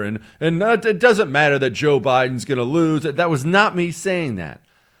matter and it doesn't matter that Joe Biden's going to lose. That was not me saying that.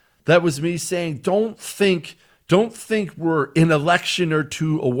 That was me saying don't think we're an election or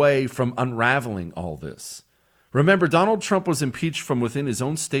two away from unraveling all this. Remember, Donald Trump was impeached from within his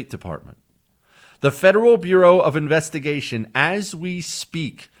own State Department. The Federal Bureau of Investigation, as we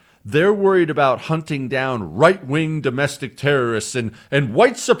speak, they're worried about hunting down right-wing domestic terrorists and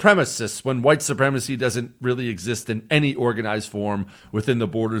white supremacists when white supremacy doesn't really exist in any organized form within the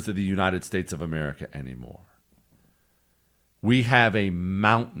borders of the United States of America anymore. We have a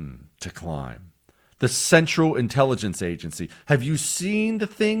mountain to climb. The Central Intelligence Agency. Have you seen the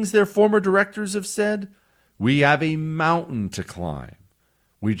things their former directors have said? We have a mountain to climb.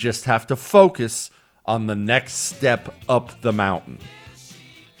 We just have to focus on the next step up the mountain.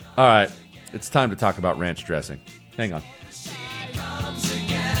 All right, it's time to talk about ranch dressing. Hang on.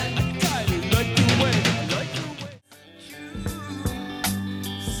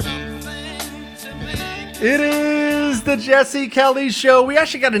 It is the Jesse Kelly Show. We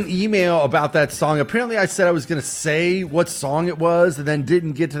actually got an email about that song. Apparently, I said I was going to say what song it was and then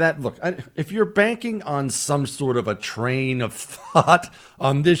didn't get to that. Look, if you're banking on some sort of a train of thought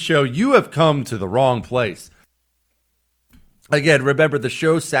on this show, you have come to the wrong place. Again, remember, the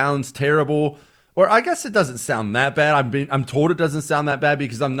show sounds terrible Or I guess it doesn't sound that bad. I'm told it doesn't sound that bad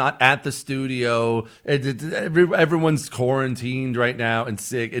because I'm not at the studio. Everyone's quarantined right now and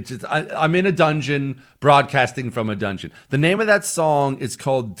sick. It's just I'm in a dungeon, broadcasting from a dungeon. The name of that song is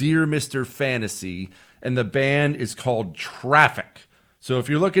called Dear Mr. Fantasy, and the band is called Traffic. So if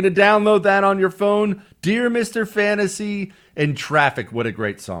you're looking to download that on your phone, Dear Mr. Fantasy and Traffic, what a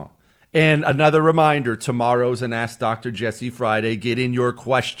great song. And another reminder, tomorrow's an Ask Dr. Jesse Friday. Get in your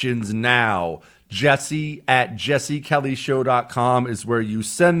questions now. Jesse at jessekellyshow.com is where you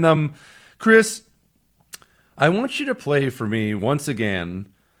send them. Chris, I want you to play for me once again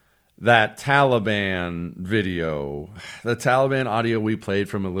that Taliban video, the Taliban audio we played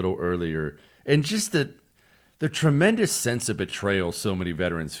from a little earlier, and just the tremendous sense of betrayal so many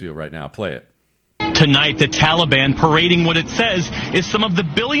veterans feel right now. Play it. Tonight, the Taliban parading what it says is some of the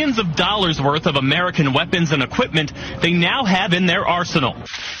billions of dollars worth of American weapons and equipment they now have in their arsenal,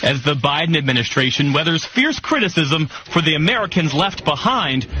 as the Biden administration weathers fierce criticism for the Americans left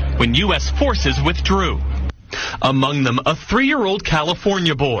behind when U.S. forces withdrew. Among them, a 3-year-old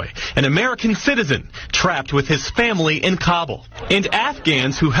California boy, an American citizen, trapped with his family in Kabul. And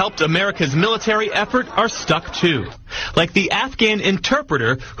Afghans who helped America's military effort are stuck too. Like the Afghan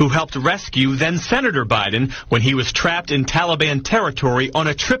interpreter who helped rescue then-Senator Biden when he was trapped in Taliban territory on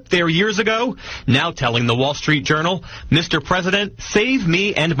a trip there years ago, now telling the Wall Street Journal, "Mr. President, save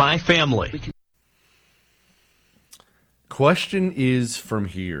me and my family." Question is from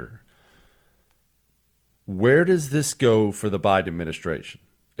here. Where does this go for the Biden administration?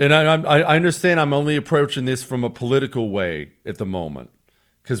 And I understand I'm only approaching this from a political way at the moment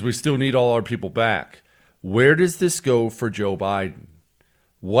because we still need all our people back. Where does this go for Joe Biden?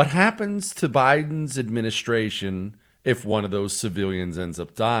 What happens to Biden's administration if one of those civilians ends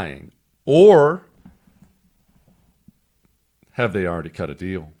up dying? Or have they already cut a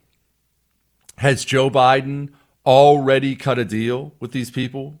deal? Has Joe Biden already cut a deal with these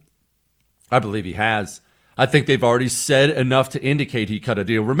people? I believe he has. I think they've already said enough to indicate he cut a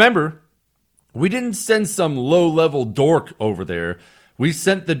deal. Remember, we didn't send some low-level dork over there. We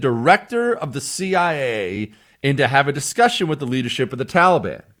sent the director of the CIA in to have a discussion with the leadership of the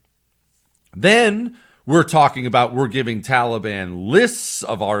Taliban. Then we're talking about we're giving Taliban lists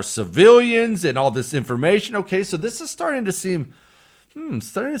of our civilians and all this information. Okay, so this is starting to seem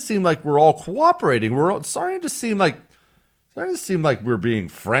like we're all cooperating. We're starting to seem like we're being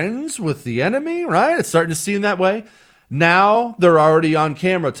friends with the enemy, right? It's starting to seem that way. Now they're already on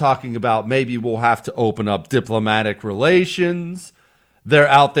camera talking about maybe we'll have to open up diplomatic relations. They're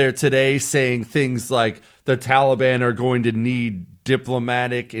out there today saying things like the Taliban are going to need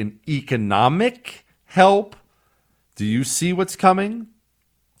diplomatic and economic help. Do you see what's coming?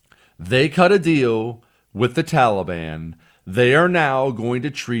 They cut a deal with the Taliban. They are now going to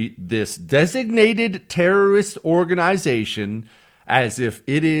treat this designated terrorist organization as if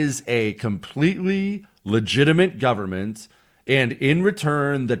it is a completely legitimate government, and in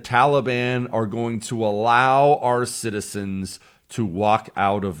return, the Taliban are going to allow our citizens to walk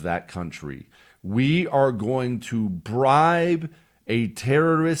out of that country. We are going to bribe a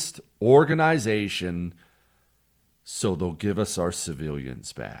terrorist organization so they'll give us our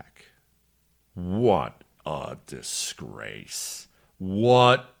civilians back. What a disgrace.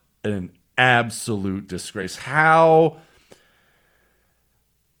 What an absolute disgrace. How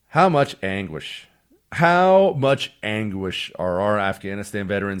much anguish. How much anguish are our Afghanistan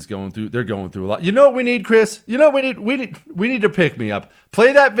veterans going through? They're going through a lot. You know what we need, Chris? You know what we need? We need to pick me up.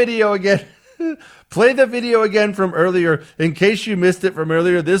 Play that video again. Play the video again from earlier. In case you missed it from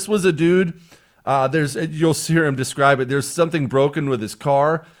earlier, this was a dude. You'll hear him describe it. There's something broken with his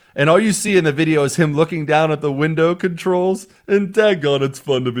car. And all you see in the video is him looking down at the window controls. And daggone, it's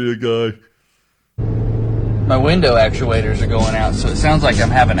fun to be a guy. My window actuators are going out, so it sounds like I'm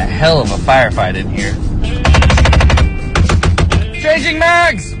having a hell of a firefight in here. Changing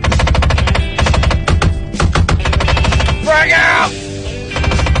mags! Frag out!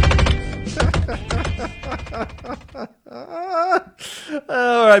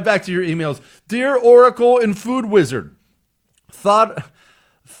 All right, back to your emails. Dear Oracle and Food Wizard, thought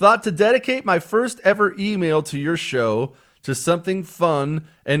to dedicate my first ever email to your show to something fun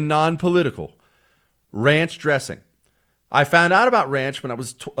and non-political. Ranch dressing. I found out about ranch when I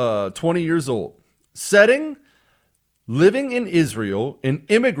was 20 years old. Setting, living in Israel, an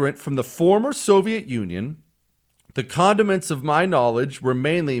immigrant from the former Soviet Union. The condiments of my knowledge were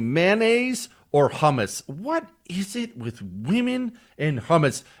mainly mayonnaise, or hummus. What is it with women and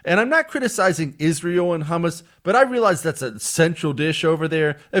hummus? And I'm not criticizing Israel and hummus, but I realize that's a central dish over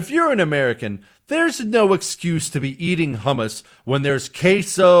there. If you're an American, there's no excuse to be eating hummus when there's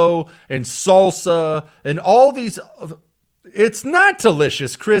queso and salsa and all these. It's not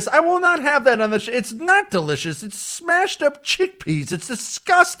delicious, Chris. I will not have that on the show. It's not delicious. It's smashed up chickpeas. It's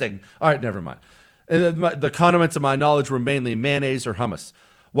disgusting. All right, never mind. And the condiments of my knowledge were mainly mayonnaise or hummus.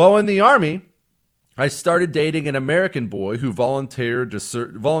 While in the Army, I started dating an American boy who volunteered to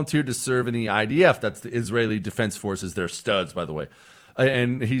serve in the IDF. That's the Israeli Defense Forces. They're studs, by the way.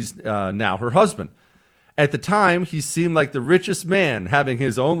 And he's now her husband. At the time, he seemed like the richest man, having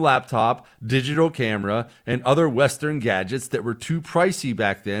his own laptop, digital camera, and other Western gadgets that were too pricey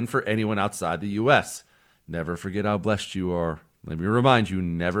back then for anyone outside the U.S. Never forget how blessed you are. Let me remind you,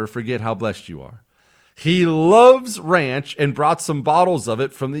 never forget how blessed you are. He loves ranch and brought some bottles of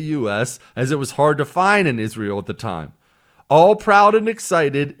it from the U.S. as it was hard to find in Israel at the time. All proud and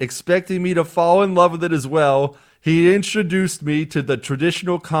excited, expecting me to fall in love with it as well, he introduced me to the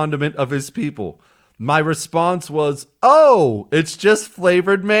traditional condiment of his people. My response was, "Oh, it's just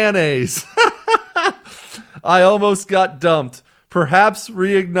flavored mayonnaise." I almost got dumped. Perhaps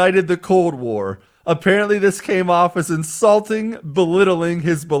reignited the Cold War. Apparently this came off as insulting, belittling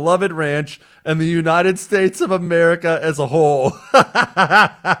his beloved ranch and the United States of America as a whole.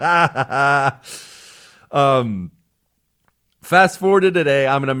 Fast forward to today,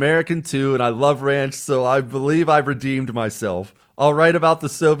 I'm an American too, and I love ranch, so I believe I've redeemed myself. I'll write about the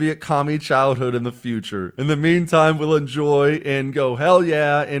Soviet commie childhood in the future. In the meantime, we'll enjoy and go hell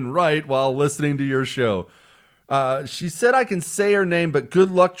yeah and write while listening to your show. She said I can say her name, but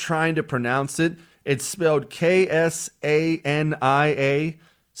good luck trying to pronounce it. It's spelled Ksania.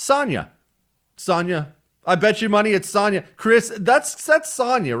 Sonia. Sonia. I bet you money it's Sonia. Chris, that's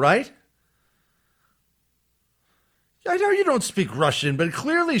Sonia, right? I know you don't speak Russian, but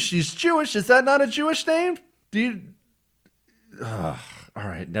clearly she's Jewish. Is that not a Jewish name? Do you... all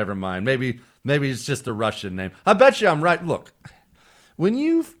right, never mind. Maybe it's just a Russian name. I bet you I'm right. Look, when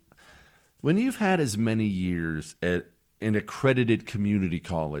you've had as many years at an accredited community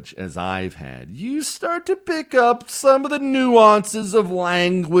college as I've had, you start to pick up some of the nuances of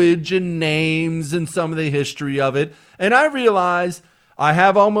language and names and some of the history of it. And I realize I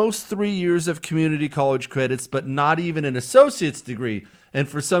have almost 3 years of community college credits, but not even an associate's degree. And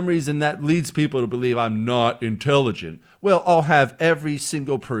for some reason, that leads people to believe I'm not intelligent. Well, I'll have every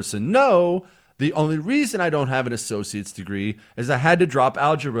single person know the only reason I don't have an associate's degree is I had to drop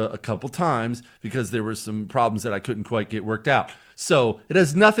algebra a couple times because there were some problems that I couldn't quite get worked out. So it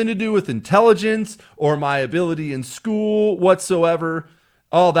has nothing to do with intelligence or my ability in school whatsoever.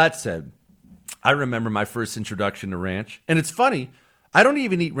 All that said, I remember my first introduction to ranch. And it's funny, I don't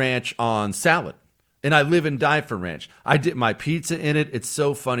even eat ranch on salad. And I live and die for ranch. I dip my pizza in it. It's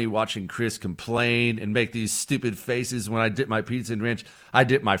so funny watching Chris complain and make these stupid faces when I dip my pizza in ranch. I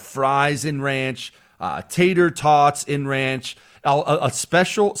dip my fries in ranch, tater tots in ranch. A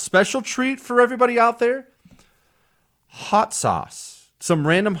special treat for everybody out there, hot sauce. Some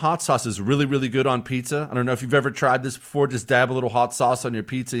random hot sauce is really, really good on pizza. I don't know if you've ever tried this before. Just dab a little hot sauce on your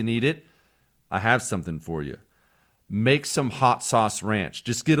pizza and eat it. I have something for you. Make some hot sauce ranch.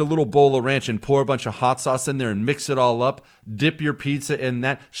 Just get a little bowl of ranch and pour a bunch of hot sauce in there and mix it all up. Dip your pizza in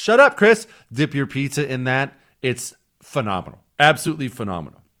that. Shut up, Chris. Dip your pizza in that. It's phenomenal. Absolutely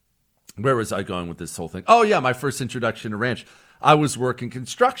phenomenal. Where was I going with this whole thing? Oh, yeah, my first introduction to ranch. I was working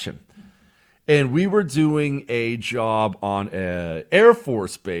construction. And we were doing a job on an Air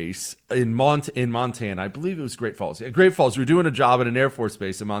Force base in Montana. I believe it was Great Falls. Yeah, Great Falls. We were doing a job at an Air Force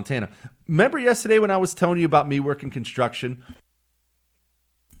base in Montana. Remember yesterday when I was telling you about me working construction?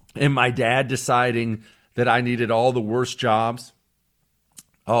 And my dad deciding that I needed all the worst jobs?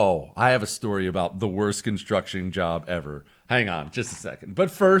 Oh, I have a story about the worst construction job ever. Hang on just a second. But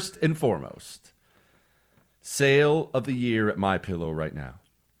first and foremost, sale of the year at MyPillow right now.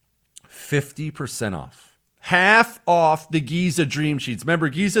 50% off. Half off the Giza Dream Sheets. Remember,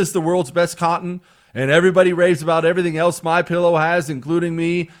 Giza is the world's best cotton, and everybody raves about everything else MyPillow has, including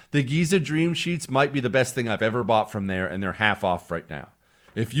me. The Giza Dream Sheets might be the best thing I've ever bought from there, and they're half off right now.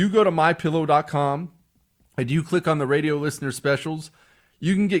 If you go to MyPillow.com and you click on the radio listener specials,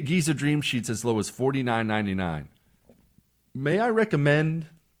 you can get Giza Dream Sheets as low as $49.99. May I recommend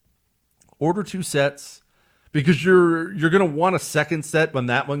order 2 sets? Because you're going to want a second set when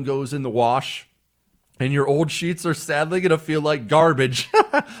that one goes in the wash. And your old sheets are sadly going to feel like garbage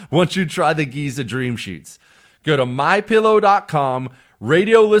once you try the Giza Dream Sheets. Go to MyPillow.com,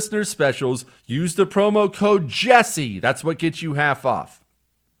 radio listener specials, use the promo code Jesse. That's what gets you half off.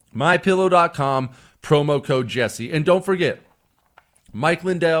 MyPillow.com, promo code Jesse. And don't forget, Mike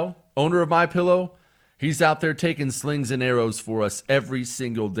Lindell, owner of MyPillow, he's out there taking slings and arrows for us every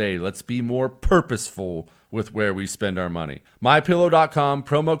single day. Let's be more purposeful with where we spend our money. MyPillow.com,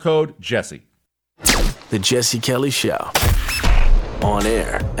 promo code Jesse. The Jesse Kelly Show. On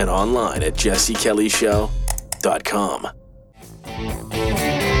air and online at jessekellyshow.com.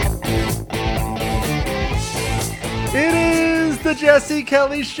 It is the Jesse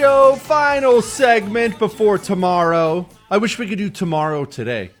Kelly Show, final segment before tomorrow. I wish we could do tomorrow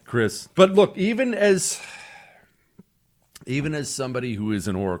today, Chris. But look, even as somebody who is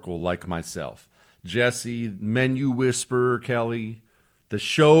an oracle like myself, Jesse, menu whisperer Kelly, the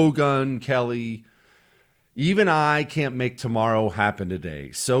Shogun Kelly, even I can't make tomorrow happen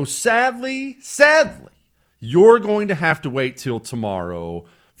today. So sadly, you're going to have to wait till tomorrow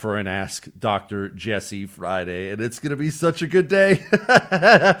for an Ask Dr. Jesse Friday, and it's going to be such a good day.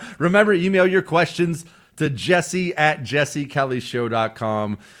 Remember, email your questions to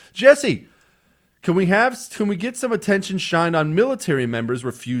jesse@jessekellyshow.com. Jesse, can we get some attention shined on military members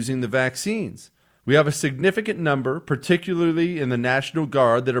refusing the vaccines? We have a significant number, particularly in the National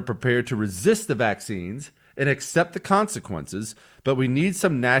Guard, that are prepared to resist the vaccines and accept the consequences, but we need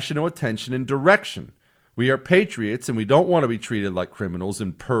some national attention and direction. We are patriots, and we don't want to be treated like criminals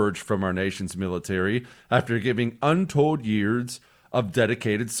and purged from our nation's military after giving untold years of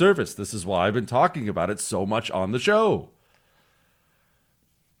dedicated service. This is why I've been talking about it so much on the show.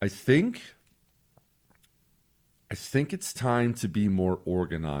 I think it's time to be more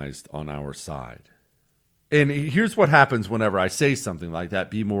organized on our side. And here's what happens whenever I say something like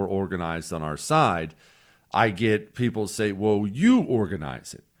that, be more organized on our side. I get people say, well, you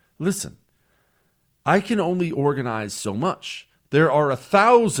organize it. Listen, I can only organize so much. There are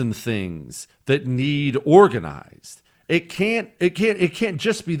 1,000 things that need organized. It can't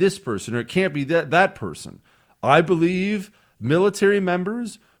just be this person, or it can't be that person. I believe military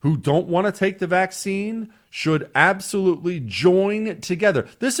members who don't want to take the vaccine should absolutely join together.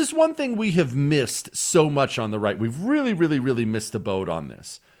 This is one thing we have missed so much on the right. We've really, really, really missed the boat on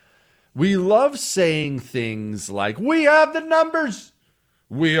this. We love saying things like, we have the numbers.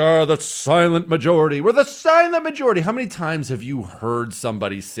 We are the silent majority. We're the silent majority. How many times have you heard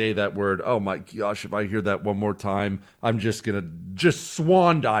somebody say that word? Oh my gosh, if I hear that one more time, I'm just going to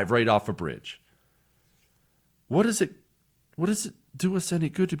swan dive right off a bridge. What does it do us any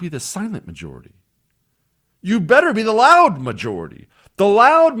good to be the silent majority? You better be the loud majority. The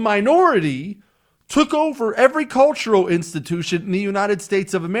loud minority took over every cultural institution in the United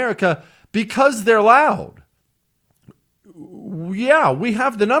States of America because they're loud. Yeah, we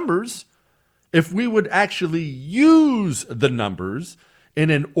have the numbers. If we would actually use the numbers in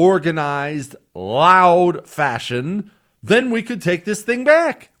an organized, loud fashion, then we could take this thing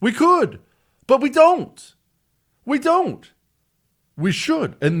back. We could, but we don't. We don't. We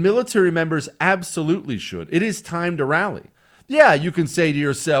should, and military members absolutely should. It is time to rally. Yeah, you can say to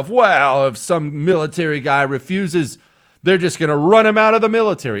yourself, well, if some military guy refuses, they're just going to run him out of the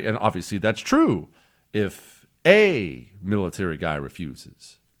military. And obviously that's true if a military guy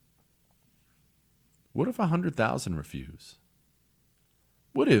refuses. What if 100,000 refuse?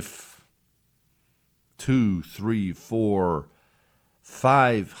 What if 2, 3, 4,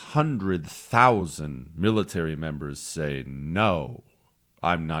 500,000 military members say, no,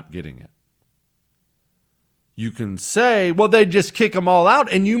 I'm not getting it? You can say, well, they just kick them all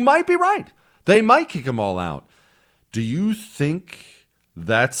out, and you might be right. They might kick them all out. Do you think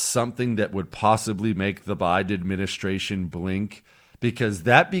that's something that would possibly make the Biden administration blink? Because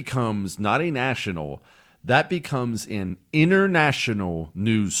that becomes not a national, that becomes an international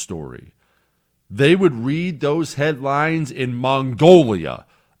news story. They would read those headlines in Mongolia.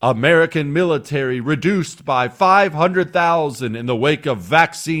 American military reduced by 500,000 in the wake of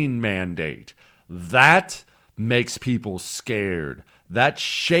vaccine mandate. That makes people scared. That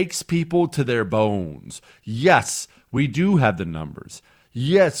shakes people to their bones. Yes, we do have the numbers.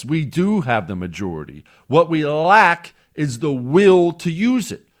 Yes, we do have the majority. What we lack is the will to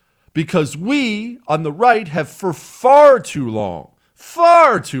use it. Because we, on the right, have for far too long,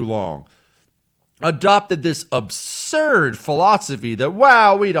 adopted this absurd philosophy that,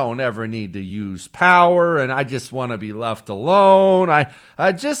 wow, we don't ever need to use power, and I just want to be left alone. I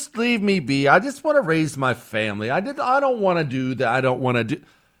just leave me be. I just want to raise my family. I don't want to do that. I don't want to do.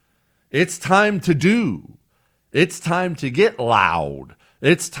 It's time to do. It's time to get loud.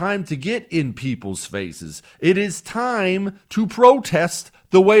 It's time to get in people's faces. It is time to protest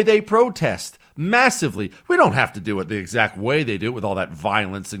the way they protest. massively. We don't have to do it the exact way they do it with all that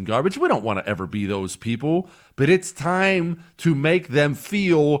violence and garbage. We don't want to ever be those people, but it's time to make them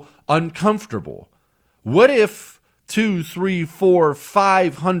feel uncomfortable. What if 2, 3, 4,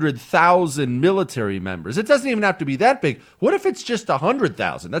 500,000 military members? It doesn't even have to be that big. What if it's just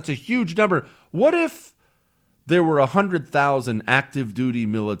 100,000? That's a huge number. What if there were 100,000 active duty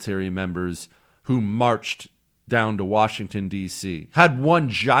military members who marched down to Washington, D.C., had one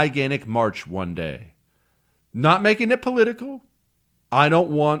gigantic march one day? Not making it political. I don't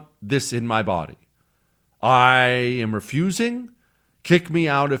want this in my body. I am refusing. Kick me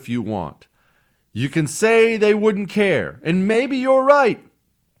out if you want. You can say they wouldn't care, and maybe you're right.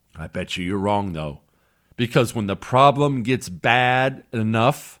 I bet you're wrong, though, because when the problem gets bad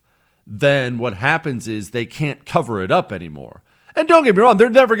enough, then what happens is they can't cover it up anymore. And don't get me wrong, they're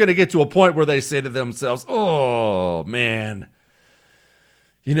never going to get to a point where they say to themselves, oh, man,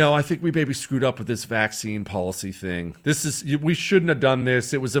 I think we maybe screwed up with this vaccine policy thing. We shouldn't have done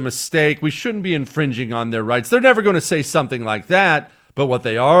this. It was a mistake. We shouldn't be infringing on their rights. They're never going to say something like that. But what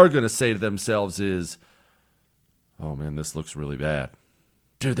they are going to say to themselves is, oh, man, this looks really bad.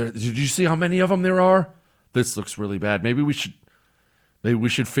 Dude, did you see how many of them there are? This looks really bad. Maybe we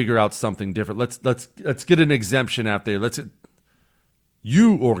should figure out something different. Let's get an exemption out there.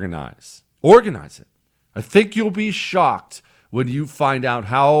 You organize it. I think you'll be shocked when you find out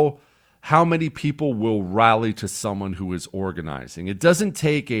how many people will rally to someone who is organizing. It doesn't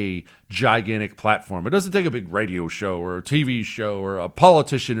take a gigantic platform. It doesn't take a big radio show or a TV show or a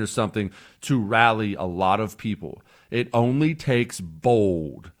politician or something to rally a lot of people. It only takes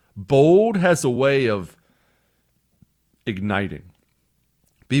bold. Bold has a way of igniting.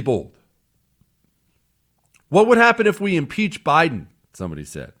 Be bold. What would happen if we impeach Biden? Somebody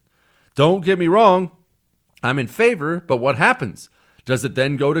said. Don't get me wrong. I'm in favor, but what happens? Does it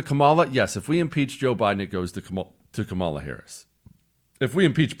then go to Kamala? Yes, if we impeach Joe Biden, it goes to Kamala Harris. If we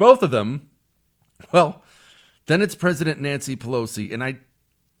impeach both of them, well, then it's President Nancy Pelosi. And I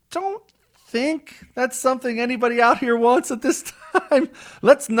don't think that's something anybody out here wants at this time.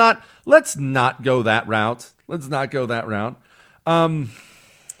 Let's not go that route. Let's not go that route.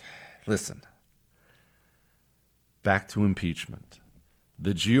 Listen, back to impeachment.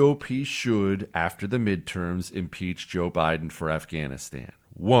 The GOP should, after the midterms, impeach Joe Biden for Afghanistan.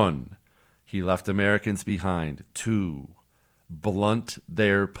 1, he left Americans behind. 2, blunt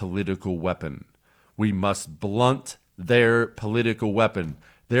their political weapon. We must blunt their political weapon.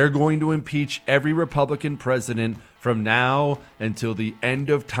 They're going to impeach every Republican president from now until the end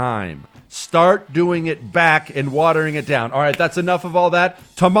of time. Start doing it back and watering it down. All right, that's enough of all that.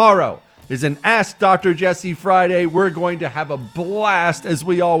 Tomorrow is an Ask Dr. Jesse Friday. We're going to have a blast as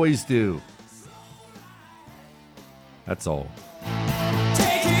we always do. That's all.